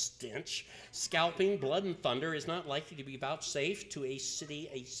 intolerable stench, scalping, blood and thunder is not likely to be vouchsafed to a city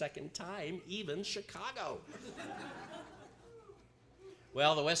a second time, even Chicago."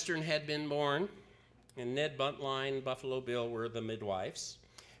 Well, the Western had been born, and Ned Buntline, Buffalo Bill were the midwives,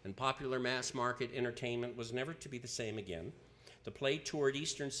 and popular mass market entertainment was never to be the same again. The play toured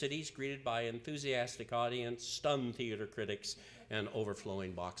eastern cities, greeted by enthusiastic audience, stunned theater critics, and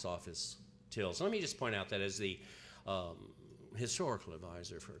overflowing box office tills. Let me just point out that as the historical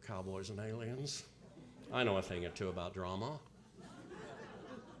advisor for Cowboys and Aliens, I know a thing or two about drama,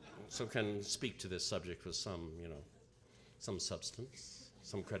 so can speak to this subject with some, some substance,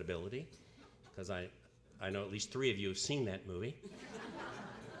 some credibility, because I know at least 3 of you have seen that movie.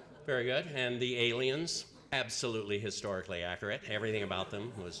 Very good. And the aliens, absolutely historically accurate. Everything about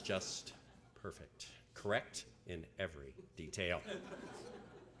them was just perfect, correct in every detail.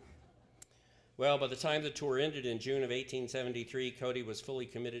 Well, by the time the tour ended in June of 1873, Cody was fully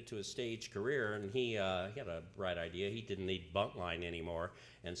committed to his stage career, and he had a bright idea. He didn't need Buntline anymore,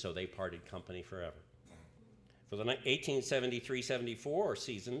 and so they parted company forever. For the 1873-74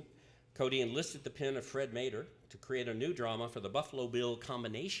 season, Cody enlisted the pen of Fred Mader to create a new drama for the Buffalo Bill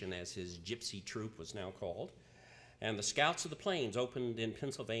Combination, as his gypsy troupe was now called. And the Scouts of the Plains opened in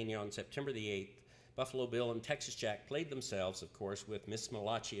Pennsylvania on September the 8th. Buffalo Bill and Texas Jack played themselves, of course, with Miss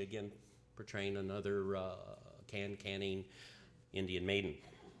Marlacci again portraying another can-canning Indian maiden.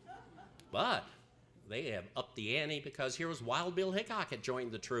 But they have upped the ante because here was Wild Bill Hickok had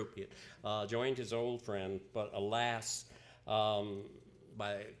joined the troupe. He joined his old friend, but alas,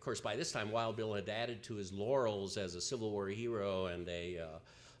 by this time, Wild Bill had added to his laurels as a Civil War hero and a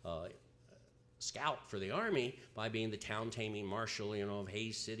scout for the Army by being the town-taming marshal, of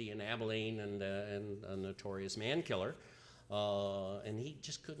Hayes City and Abilene and a notorious man-killer. And he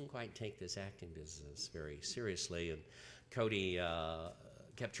just couldn't quite take this acting business very seriously. And Cody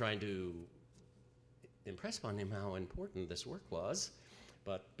kept trying to impress upon him how important this work was,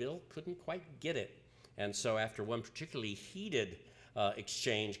 but Bill couldn't quite get it. And so after one particularly heated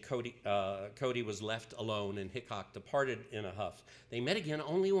exchange, Cody was left alone and Hickok departed in a huff. They met again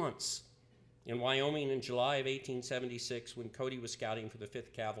only once in Wyoming in July of 1876 when Cody was scouting for the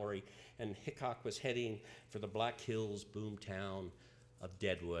 5th Cavalry and Hickok was heading for the Black Hills boomtown of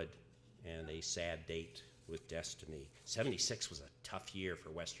Deadwood and a sad date with destiny. 76 was a tough year for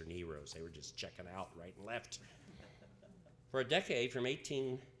Western heroes. They were just checking out right and left. For a decade, from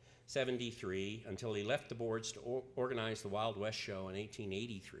 1873 until he left the boards to organize the Wild West Show in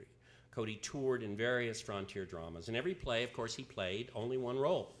 1883, Cody toured in various frontier dramas. In every play, of course, he played only one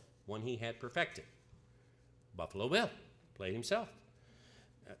role, one he had perfected. Buffalo Bill played himself.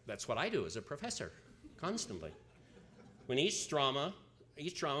 That's what I do as a professor, constantly. When each drama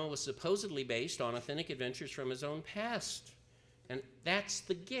was supposedly based on authentic adventures from his own past. And that's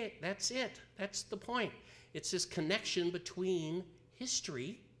it. That's the point. It's this connection between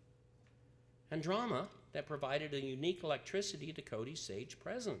history and drama that provided a unique electricity to Cody's sage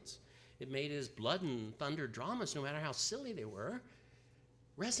presence. It made his blood and thunder dramas, no matter how silly they were,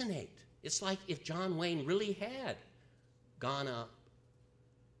 resonate. It's like if John Wayne really had gone up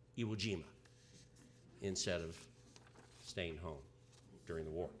Iwo Jima instead of staying home during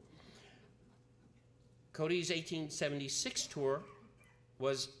the war. Cody's 1876 tour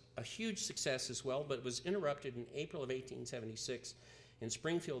was a huge success as well, but it was interrupted in April of 1876 in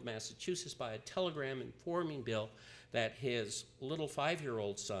Springfield, Massachusetts, by a telegram informing Bill that his little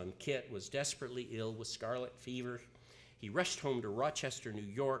 5-year-old son, Kit, was desperately ill with scarlet fever. He rushed home to Rochester, New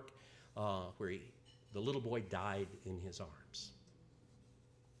York, where the little boy died in his arms.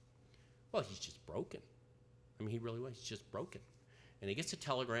 Well, he's just broken. I mean, he really was. He's just broken. And he gets a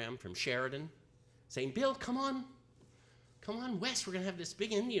telegram from Sheridan saying, Bill, come on west. We're going to have this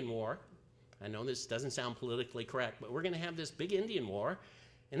big Indian war. I know this doesn't sound politically correct, but we're going to have this big Indian war,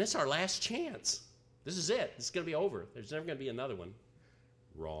 and it's our last chance. This is it. It's going to be over. There's never going to be another one.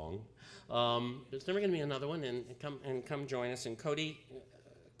 Wrong. There's never going to be another one, and come join us. And Cody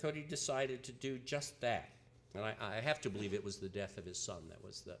decided to do just that. And I have to believe it was the death of his son that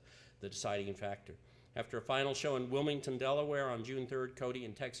was the deciding factor. After a final show in Wilmington, Delaware on June 3rd, Cody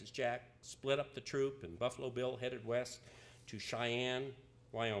and Texas Jack split up the troop, and Buffalo Bill headed west to Cheyenne,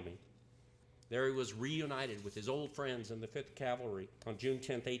 Wyoming. There he was reunited with his old friends in the 5th Cavalry on June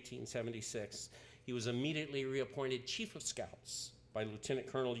 10, 1876. He was immediately reappointed Chief of Scouts by Lieutenant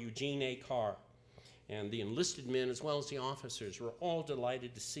Colonel Eugene A. Carr. And the enlisted men, as well as the officers, were all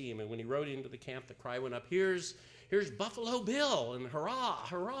delighted to see him. And when he rode into the camp, the cry went up, here's Buffalo Bill, and hurrah,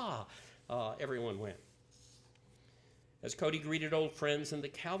 hurrah. Everyone went. As Cody greeted old friends in the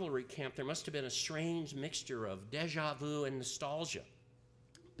cavalry camp, there must have been a strange mixture of deja vu and nostalgia.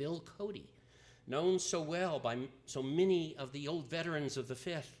 Bill Cody, known so well by so many of the old veterans of the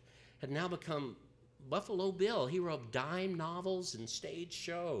 5th, had now become Buffalo Bill, hero of dime novels and stage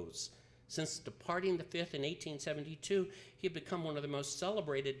shows. Since departing the 5th in 1872, he had become one of the most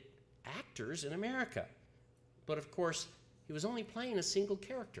celebrated actors in America. But of course, he was only playing a single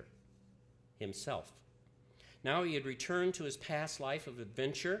character, himself. Now he had returned to his past life of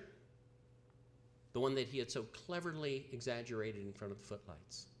adventure, the one that he had so cleverly exaggerated in front of the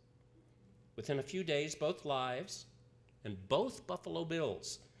footlights. Within a few days, both lives and both Buffalo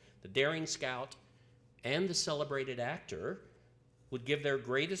Bills, the daring scout and the celebrated actor, would give their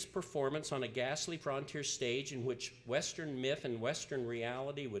greatest performance on a ghastly frontier stage in which Western myth and Western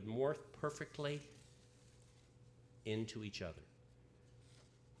reality would morph perfectly into each other.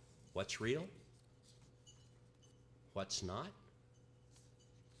 What's real? What's not?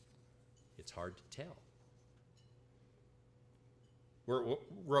 It's hard to tell.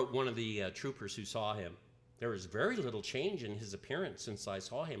 Wrote one of the troopers who saw him, there was very little change in his appearance since I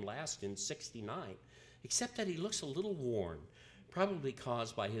saw him last in '69, except that he looks a little worn, probably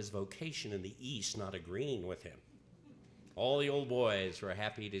caused by his vocation in the East not agreeing with him. All the old boys were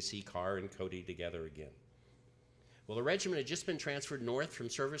happy to see Carr and Cody together again. Well, the regiment had just been transferred north from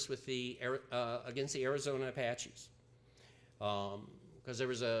service with against the Arizona Apaches, because there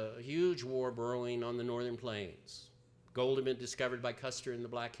was a huge war brewing on the northern plains. Gold had been discovered by Custer in the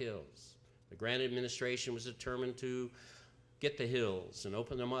Black Hills. The Grant administration was determined to get the hills and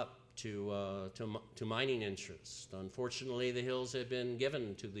open them up to mining interests. Unfortunately, the hills had been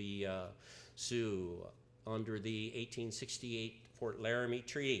given to the Sioux under the 1868 Fort Laramie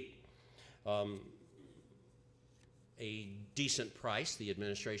Treaty. A decent price the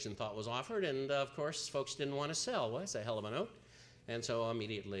administration thought was offered, and of course folks didn't want to sell. Well, that's a hell of a note. And so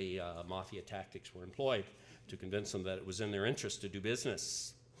immediately mafia tactics were employed to convince them that it was in their interest to do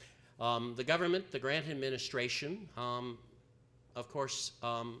business. The government, the Grant administration, of course,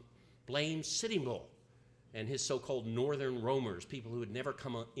 blamed Sitting Bull and his so-called northern roamers, people who had never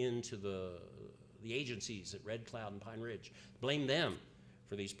come into the agencies at Red Cloud and Pine Ridge, blamed them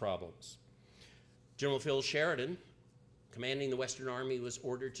for these problems. General Phil Sheridan, commanding the Western Army, was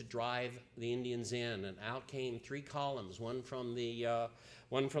ordered to drive the Indians in, and out came 3 columns, one from the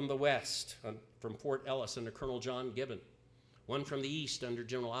west, from Fort Ellis under Colonel John Gibbon, one from the east under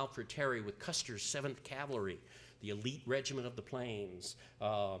General Alfred Terry with Custer's 7th Cavalry, the elite regiment of the plains,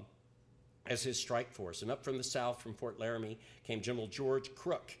 as his strike force. And up from the south, from Fort Laramie, came General George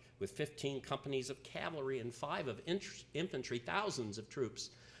Crook with 15 companies of cavalry and 5 of infantry, thousands of troops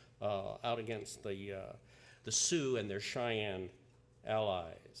out against the Sioux and their Cheyenne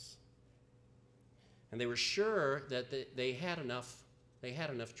allies. And they were sure that they had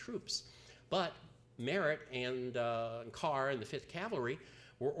enough troops. But Merritt and Carr and the 5th Cavalry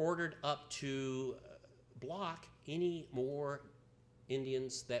were ordered up to block any more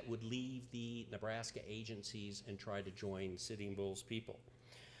Indians that would leave the Nebraska agencies and try to join Sitting Bull's people.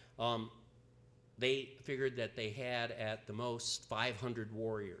 They figured that they had at the most 500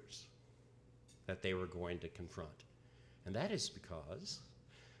 warriors that they were going to confront. And that is because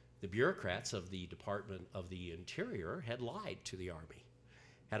the bureaucrats of the Department of the Interior had lied to the Army,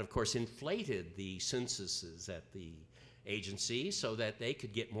 had of course inflated the censuses at the agency so that they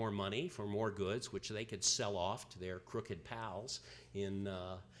could get more money for more goods, which they could sell off to their crooked pals in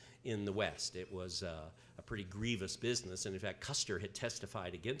the West. It was a pretty grievous business, and in fact, Custer had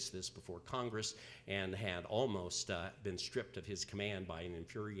testified against this before Congress and had almost been stripped of his command by an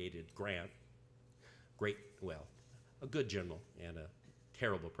infuriated Grant. A good general and a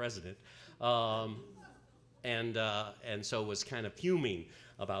terrible president, and so was kind of fuming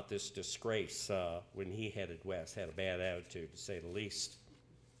about this disgrace when he headed west. Had a bad attitude, to say the least.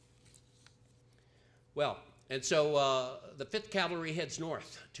 Well, and so the 5th Cavalry heads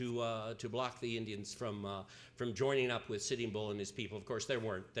north to block the Indians from joining up with Sitting Bull and his people. Of course, there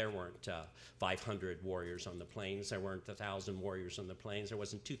weren't 500 warriors on the plains. There weren't 1,000 warriors on the plains. There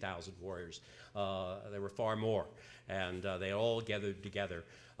wasn't 2,000 warriors. There were far more, and they all gathered together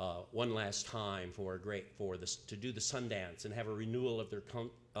one last time to do the Sundance and have a renewal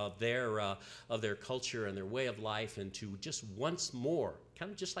of their culture and their way of life, and to just once more, kind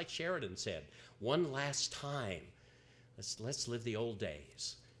of just like Sheridan said, one last time, let's live the old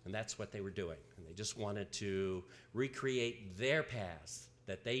days. And that's what they were doing. And they just wanted to recreate their past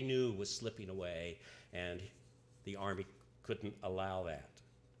that they knew was slipping away, and the Army couldn't allow that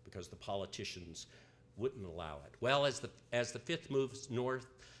because the politicians wouldn't allow it. Well, as the 5th moves north,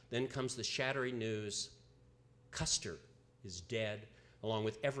 then comes the shattering news: Custer is dead, along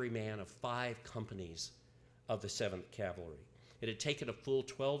with every man of 5 companies of the 7th Cavalry. It had taken a full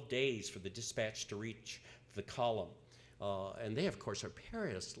 12 days for the dispatch to reach the column. And they, of course, are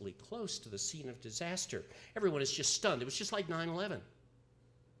perilously close to the scene of disaster. Everyone is just stunned. It was just like 9/11.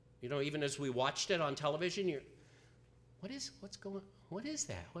 You know, even as we watched it on television, what is that? What's going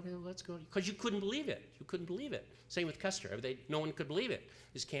on? Because you couldn't believe it. You couldn't believe it. Same with Custer. No one could believe it.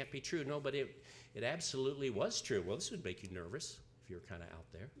 This can't be true. No, but it absolutely was true. Well, this would make you nervous if you're kind of out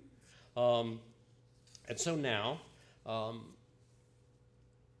there. And so now,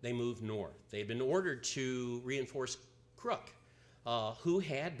 they moved north. They had been ordered to reinforce Crook, who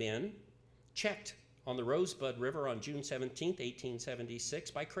had been checked on the Rosebud River on June 17th, 1876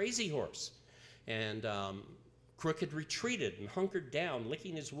 by Crazy Horse. And Crook had retreated and hunkered down,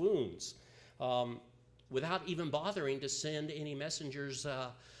 licking his wounds, without even bothering to send any messengers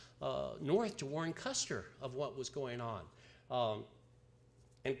north to warn Custer of what was going on.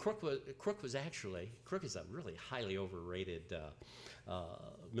 And Crook is a really highly overrated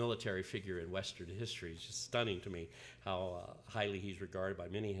military figure in Western history. It's just stunning to me how highly he's regarded by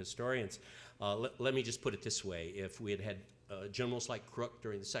many historians. Let me just put it this way. If we had generals like Crook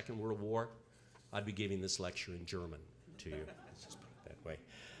during the Second World War, I'd be giving this lecture in German to you. Let's just put it that way.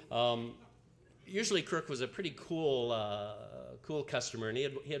 Usually Crook was a pretty cool customer, and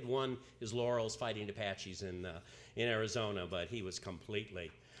he had won his laurels fighting Apaches in Arizona, but he was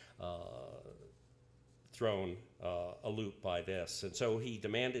completely thrown a loop by this. And so he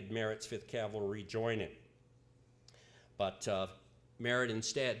demanded Merritt's 5th Cavalry join him. But Merritt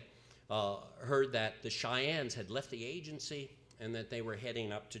instead heard that the Cheyennes had left the agency and that they were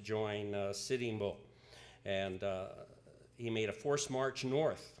heading up to join Sitting Bull. And he made a forced march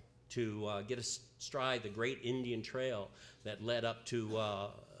north to get astride the great Indian Trail that led up to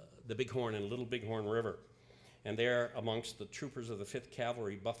the Bighorn and Little Bighorn River. And there, amongst the troopers of the 5th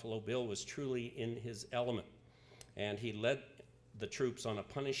Cavalry, Buffalo Bill was truly in his element. And he led the troops on a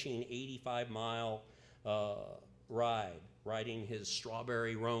punishing 85-mile ride, riding his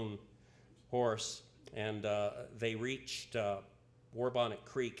Strawberry Roan horse. And they reached Warbonnet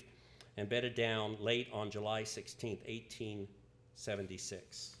Creek and bedded down late on July 16,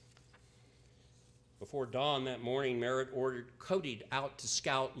 1876. Before dawn that morning, Merritt ordered Cody out to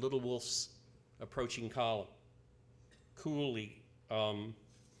scout Little Wolf's approaching column. Coolly,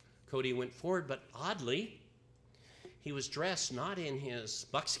 Cody went forward, but oddly, he was dressed not in his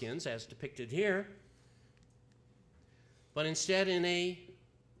buckskins as depicted here, but instead in a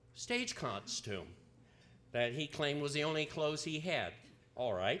stage costume that he claimed was the only clothes he had.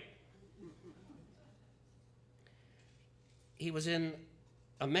 All right. He was in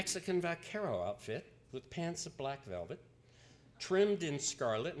a Mexican vaquero outfit with pants of black velvet, trimmed in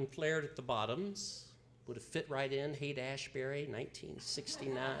scarlet and flared at the bottoms. Would have fit right in Haight-Ashbury,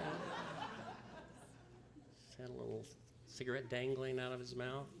 1969. Had a little cigarette dangling out of his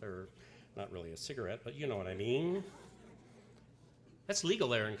mouth, or not really a cigarette, but you know what I mean. That's legal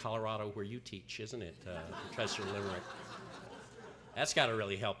there in Colorado where you teach, isn't it, Professor Limerick? That's got to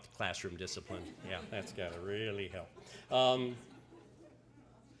really help classroom discipline. Yeah, that's got to really help. I'm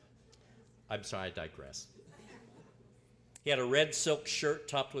sorry, I digress. He had a red silk shirt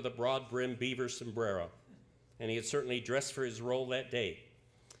topped with a broad-brimmed beaver sombrero, and he had certainly dressed for his role that day.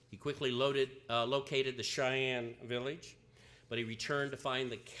 He quickly located the Cheyenne village, but he returned to find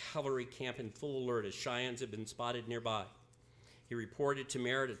the cavalry camp in full alert as Cheyennes had been spotted nearby. He reported to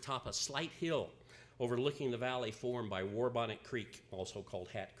Merritt atop a slight hill overlooking the valley formed by Warbonnet Creek, also called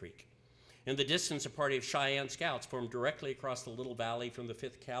Hat Creek. In the distance, a party of Cheyenne scouts formed directly across the little valley from the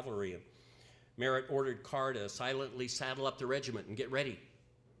 5th Cavalry. Merritt ordered Carr to silently saddle up the regiment and get ready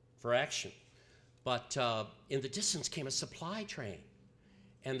for action. But in the distance came a supply train,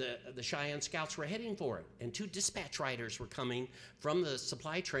 and the Cheyenne scouts were heading for it. And 2 dispatch riders were coming from the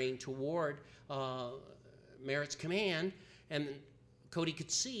supply train toward Merritt's command, and Cody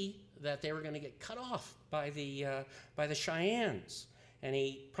could see that they were going to get cut off by the Cheyennes. And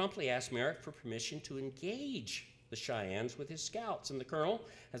he promptly asked Merritt for permission to engage the Cheyennes with his scouts. And the colonel,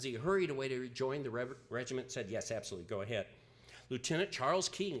 as he hurried away to rejoin the regiment, said, yes, absolutely, go ahead. Lieutenant Charles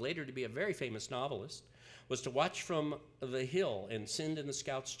King, later to be a very famous novelist, was to watch from the hill and send in the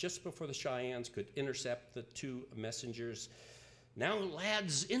scouts just before the Cheyennes could intercept the 2 messengers. Now,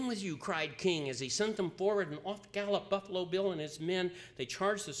 lads, in with you, cried King as he sent them forward, and off galloped Buffalo Bill and his men. They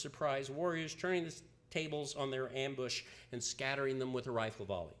charged the surprised warriors, turning the tables on their ambush and scattering them with a rifle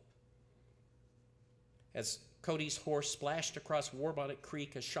volley. As Cody's horse splashed across Warbonnet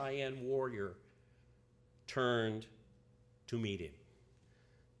Creek, a Cheyenne warrior turned to meet him.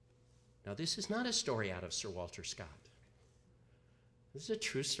 Now, this is not a story out of Sir Walter Scott. This is a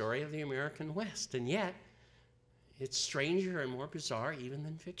true story of the American West, and yet it's stranger and more bizarre even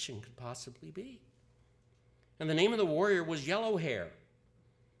than fiction could possibly be. And the name of the warrior was Yellow Hair.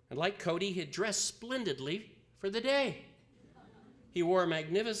 And like Cody, he had dressed splendidly for the day. He wore a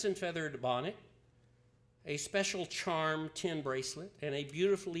magnificent feathered bonnet, a special charm tin bracelet, and a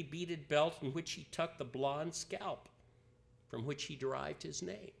beautifully beaded belt in which he tucked the blonde scalp from which he derived his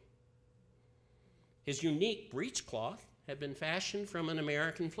name. His unique breechcloth had been fashioned from an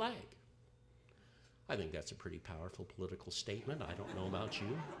American flag. I think that's a pretty powerful political statement. I don't know about you.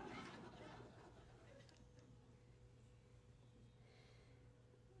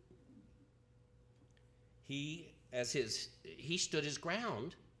 He stood his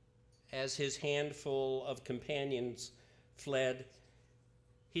ground as his handful of companions fled.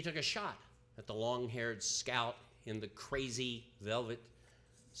 He took a shot at the long-haired scout in the crazy velvet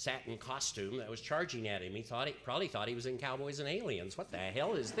satin costume that was charging at him. He probably thought he was in Cowboys and Aliens. What the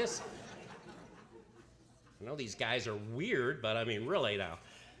hell is this? I know these guys are weird, but I mean, really now.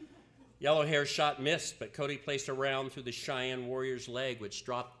 Yellow Hair's shot missed, but Cody placed a round through the Cheyenne warrior's leg, which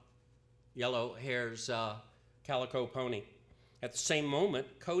dropped Yellow Hair's calico pony. At the same moment,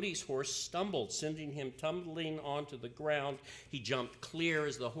 Cody's horse stumbled, sending him tumbling onto the ground. He jumped clear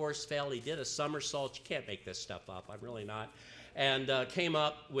as the horse fell. He did a somersault. You can't make this stuff up. I'm really not. And came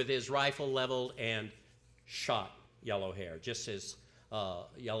up with his rifle leveled and shot Yellow Hair, just as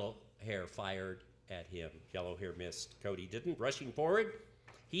Yellow Hair fired at him. Yellow Hair missed. Cody didn't. Rushing forward,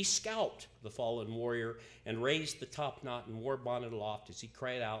 he scalped the fallen warrior and raised the top knot and war bonnet aloft as he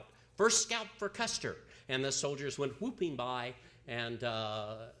cried out, "First scalp for Custer!" And the soldiers went whooping by, and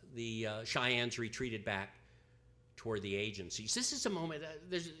the Cheyennes retreated back toward the agencies. This is a moment,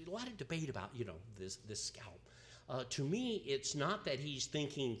 there's a lot of debate about, this scalp. To me, it's not that he's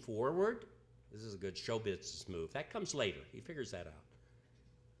thinking forward. This is a good show business move. That comes later. He figures that out.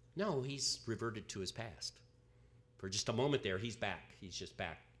 No, he's reverted to his past. For just a moment there, he's back. He's just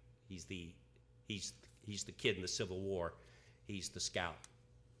back. He's the kid in the Civil War. He's the scout,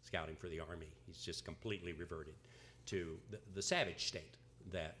 scouting for the army. He's just completely reverted to the savage state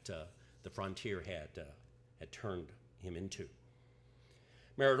that the frontier had turned him into.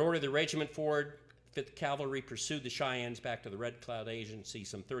 Merritt ordered the regiment forward. 5th Cavalry pursued the Cheyennes back to the Red Cloud Agency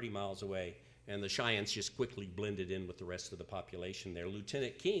some 30 miles away, and the Cheyennes just quickly blended in with the rest of the population there.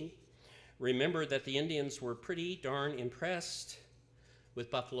 Lieutenant King remembered that the Indians were pretty darn impressed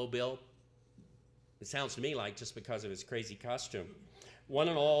with Buffalo Bill. It sounds to me like just because of his crazy costume. One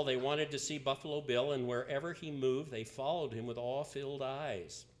and all, they wanted to see Buffalo Bill, and wherever he moved, they followed him with awe-filled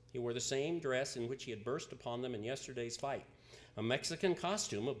eyes. He wore the same dress in which he had burst upon them in yesterday's fight, a Mexican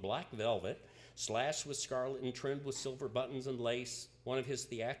costume of black velvet, slashed with scarlet and trimmed with silver buttons and lace, one of his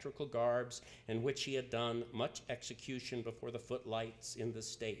theatrical garbs in which he had done much execution before the footlights in the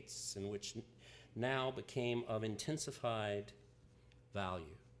States, and which now became of intensified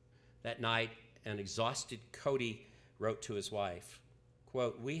value. That night, an exhausted Cody wrote to his wife,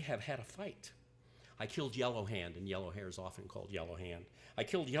 quote, "We have had a fight. I killed Yellow Hand," and Yellow Hair is often called Yellow Hand. "I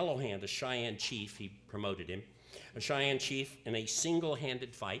killed Yellow Hand, a Cheyenne chief," he promoted him, "a Cheyenne chief in a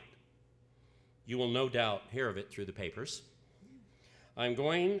single-handed fight. You will no doubt hear of it through the papers. I'm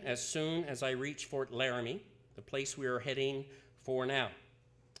going as soon as I reach Fort Laramie, the place we are heading for now.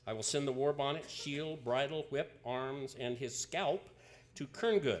 I will send the war bonnet, shield, bridle, whip, arms, and his scalp to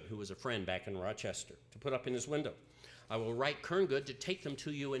Kerngood, who was a friend back in Rochester, to put up in his window. I will write Kerngood to take them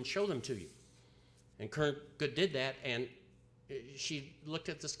to you and show them to you. And Kerngood did that, and she looked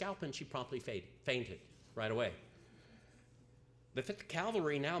at the scalp and she promptly fainted right away. The 5th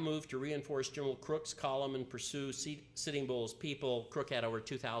Cavalry now moved to reinforce General Crook's column and pursue Sitting Bull's people. Crook had over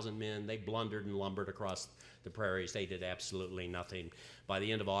 2,000 men. They blundered and lumbered across the prairies. They did absolutely nothing. By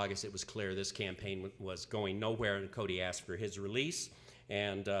the end of August, it was clear this campaign was going nowhere, and Cody asked for his release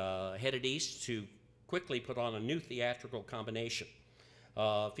and headed east to quickly put on a new theatrical combination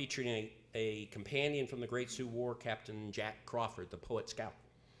featuring a companion from the Great Sioux War, Captain Jack Crawford, the poet scout.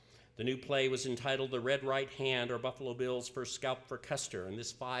 The new play was entitled The Red Right Hand, or Buffalo Bill's First Scalp for Custer, and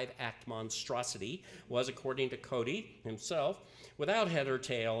this 5-act monstrosity was, according to Cody himself, without head or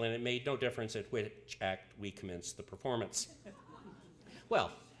tail, and it made no difference at which act we commenced the performance.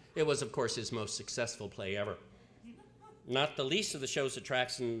 Well, it was, of course, his most successful play ever. Not the least of the show's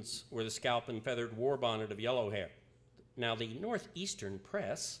attractions were the scalp and feathered war bonnet of Yellow Hair. Now, the Northeastern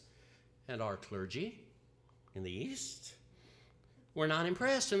press and our clergy in the East were not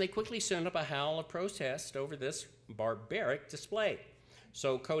impressed, and they quickly sent up a howl of protest over this barbaric display.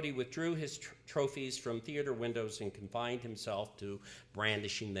 So Cody withdrew his trophies from theater windows and confined himself to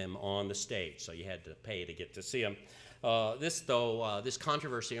brandishing them on the stage. So you had to pay to get to see them. This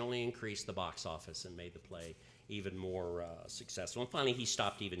controversy only increased the box office and made the play even more successful. And finally, he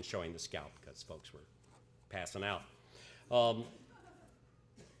stopped even showing the scalp because folks were passing out. Well,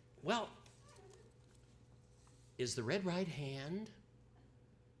 is The Red Right Hand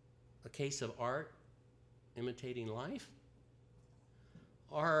a case of art imitating life?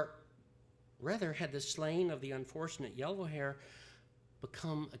 Or rather, had the slaying of the unfortunate Yellow Hair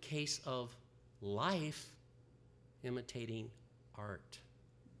become a case of life imitating art?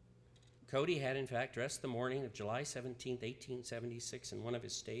 Cody had, in fact, dressed the morning of July 17, 1876 in one of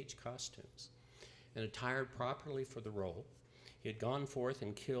his stage costumes and attired properly for the role. He had gone forth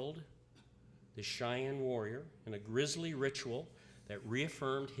and killed the Cheyenne warrior in a grisly ritual that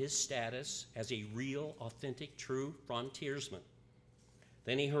reaffirmed his status as a real, authentic, true frontiersman.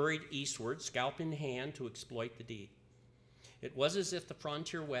 Then he hurried eastward, scalp in hand, to exploit the deed. It was as if the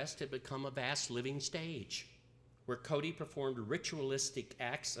frontier West had become a vast living stage, where Cody performed ritualistic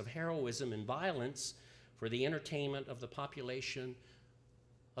acts of heroism and violence for the entertainment of the population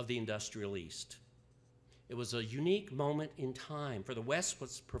of the industrial East. It was a unique moment in time, for the West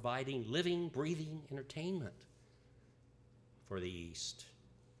was providing living, breathing entertainment for the East.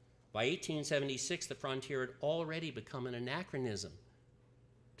 By 1876, the frontier had already become an anachronism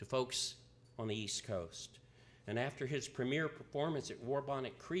to folks on the East Coast. And after his premiere performance at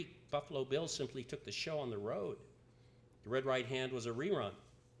Warbonnet Creek, Buffalo Bill simply took the show on the road. The Red Right Hand was a rerun,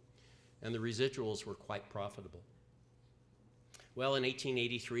 and the residuals were quite profitable. Well, in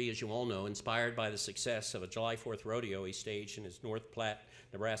 1883, as you all know, inspired by the success of a July 4th rodeo he staged in his North Platte,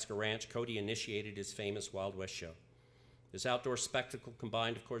 Nebraska ranch, Cody initiated his famous Wild West show. This outdoor spectacle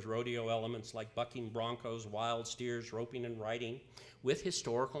combined, of course, rodeo elements like bucking broncos, wild steers, roping and riding, with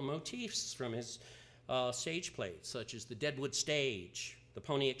historical motifs from his stage plays, such as the Deadwood Stage, the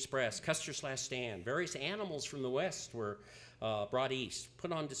Pony Express, Custer's Last Stand. Various animals from the West were brought east,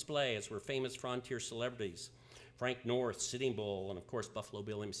 put on display, as were famous frontier celebrities, Frank North, Sitting Bull, and of course Buffalo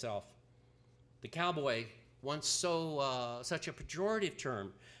Bill himself. The cowboy, once such a pejorative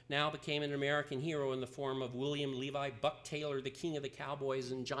term, now became an American hero in the form of William Levi Buck Taylor, the king of the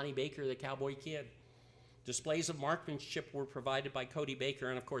cowboys, and Johnny Baker, the cowboy kid. Displays of marksmanship were provided by Cody Baker,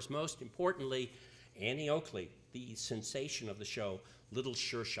 and of course, most importantly, Annie Oakley, the sensation of the show, Little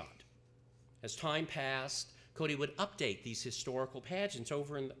Sure Shot. As time passed, Cody would update these historical pageants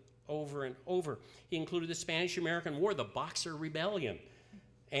over and over. He included the Spanish-American War, the Boxer Rebellion,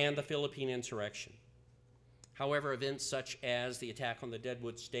 and the Philippine Insurrection. However, events such as the attack on the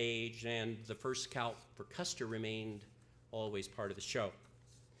Deadwood Stage and the first scalp for Custer remained always part of the show.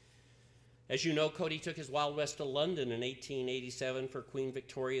 As you know, Cody took his Wild West to London in 1887 for Queen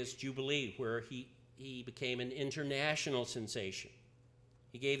Victoria's Jubilee, where he became an international sensation.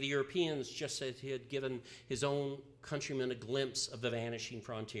 He gave the Europeans, just as he had given his own countrymen, a glimpse of the vanishing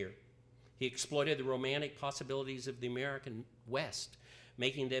frontier. He exploited the romantic possibilities of the American West,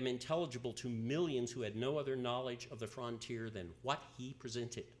 making them intelligible to millions who had no other knowledge of the frontier than what he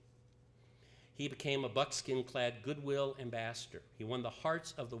presented. He became a buckskin-clad goodwill ambassador. He won the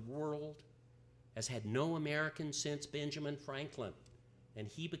hearts of the world as had no American since Benjamin Franklin. And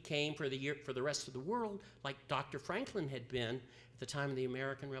he became, for the rest of the world, like Dr. Franklin had been at the time of the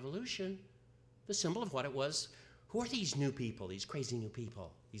American Revolution, the symbol of what it was. Who are these new people, these crazy new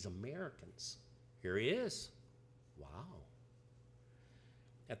people? These Americans. Here he is. Wow.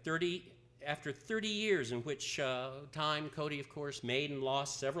 After 30 years in which time Cody, of course, made and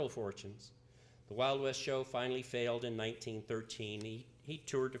lost several fortunes, the Wild West show finally failed in 1913. He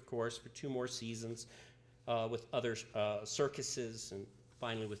toured, of course, for 2 more seasons with other circuses, and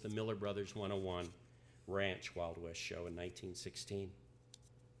finally with the Miller Brothers 101 Ranch Wild West show in 1916.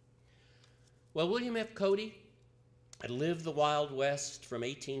 Well, William F. Cody had lived the Wild West from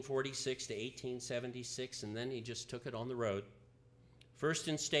 1846 to 1876, and then he just took it on the road. First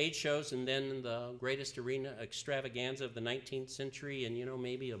in stage shows, and then in the greatest arena extravaganza of the 19th century, and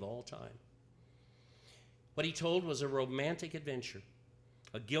maybe of all time. What he told was a romantic adventure,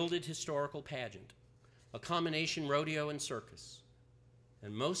 a gilded historical pageant, a combination rodeo and circus,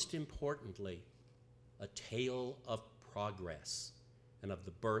 and most importantly, a tale of progress and of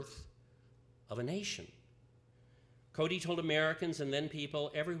the birth of a nation. Cody told Americans and then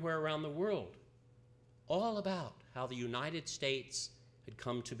people everywhere around the world all about how the United States had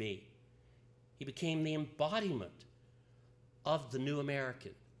come to be. He became the embodiment of the new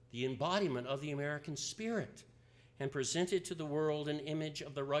American, the embodiment of the American spirit, and presented to the world an image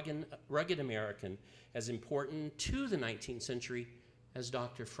of the rugged American as important to the 19th century as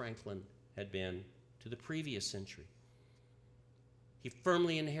Dr. Franklin had been to the previous century. He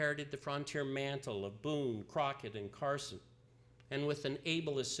firmly inherited the frontier mantle of Boone, Crockett, and Carson, and with an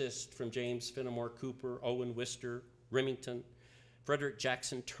able assist from James Fenimore Cooper, Owen Wister, Remington, Frederick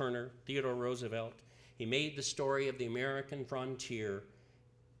Jackson Turner, Theodore Roosevelt, he made the story of the American frontier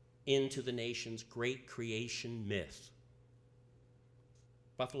into the nation's great creation myth.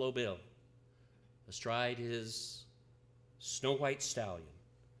 Buffalo Bill, astride his snow-white stallion,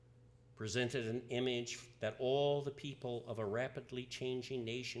 presented an image that all the people of a rapidly changing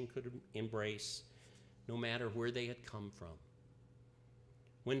nation could embrace, no matter where they had come from.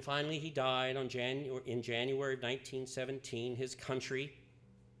 When finally he died in January 1917, his country,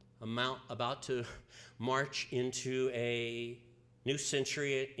 about to march into a new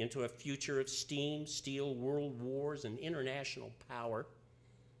century, into a future of steam, steel, world wars, and international power,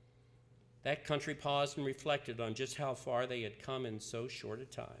 that country paused and reflected on just how far they had come in so short a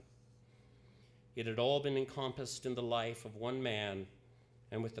time. It had all been encompassed in the life of one man,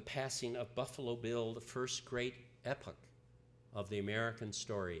 and with the passing of Buffalo Bill, the first great epoch of the American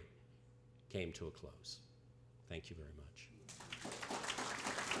story came to a close. Thank you very much.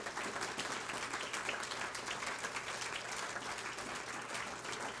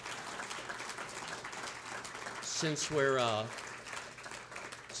 Since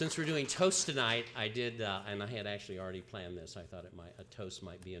we're doing toast tonight, I did, and I had actually already planned this. I thought a toast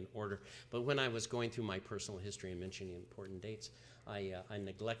might be in order. But when I was going through my personal history and mentioning important dates, I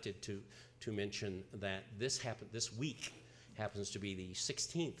neglected to mention that this week happens to be the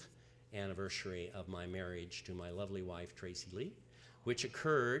 16th anniversary of my marriage to my lovely wife, Tracy Lee, which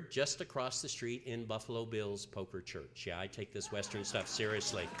occurred just across the street in Buffalo Bill's Poker Church. Yeah, I take this Western stuff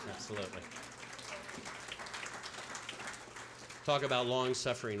seriously, absolutely. Talk about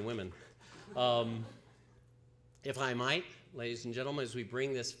long-suffering women. If I might, ladies and gentlemen, as we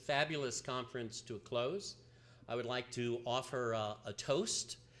bring this fabulous conference to a close, I would like to offer a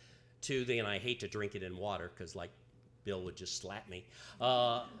toast to and I hate to drink it in water because like Bill would just slap me.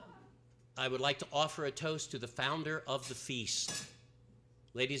 I would like to offer a toast to the founder of the feast.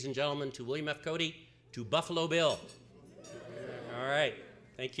 Ladies and gentlemen, to William F. Cody, to Buffalo Bill. All right,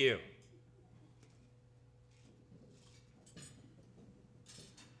 thank you.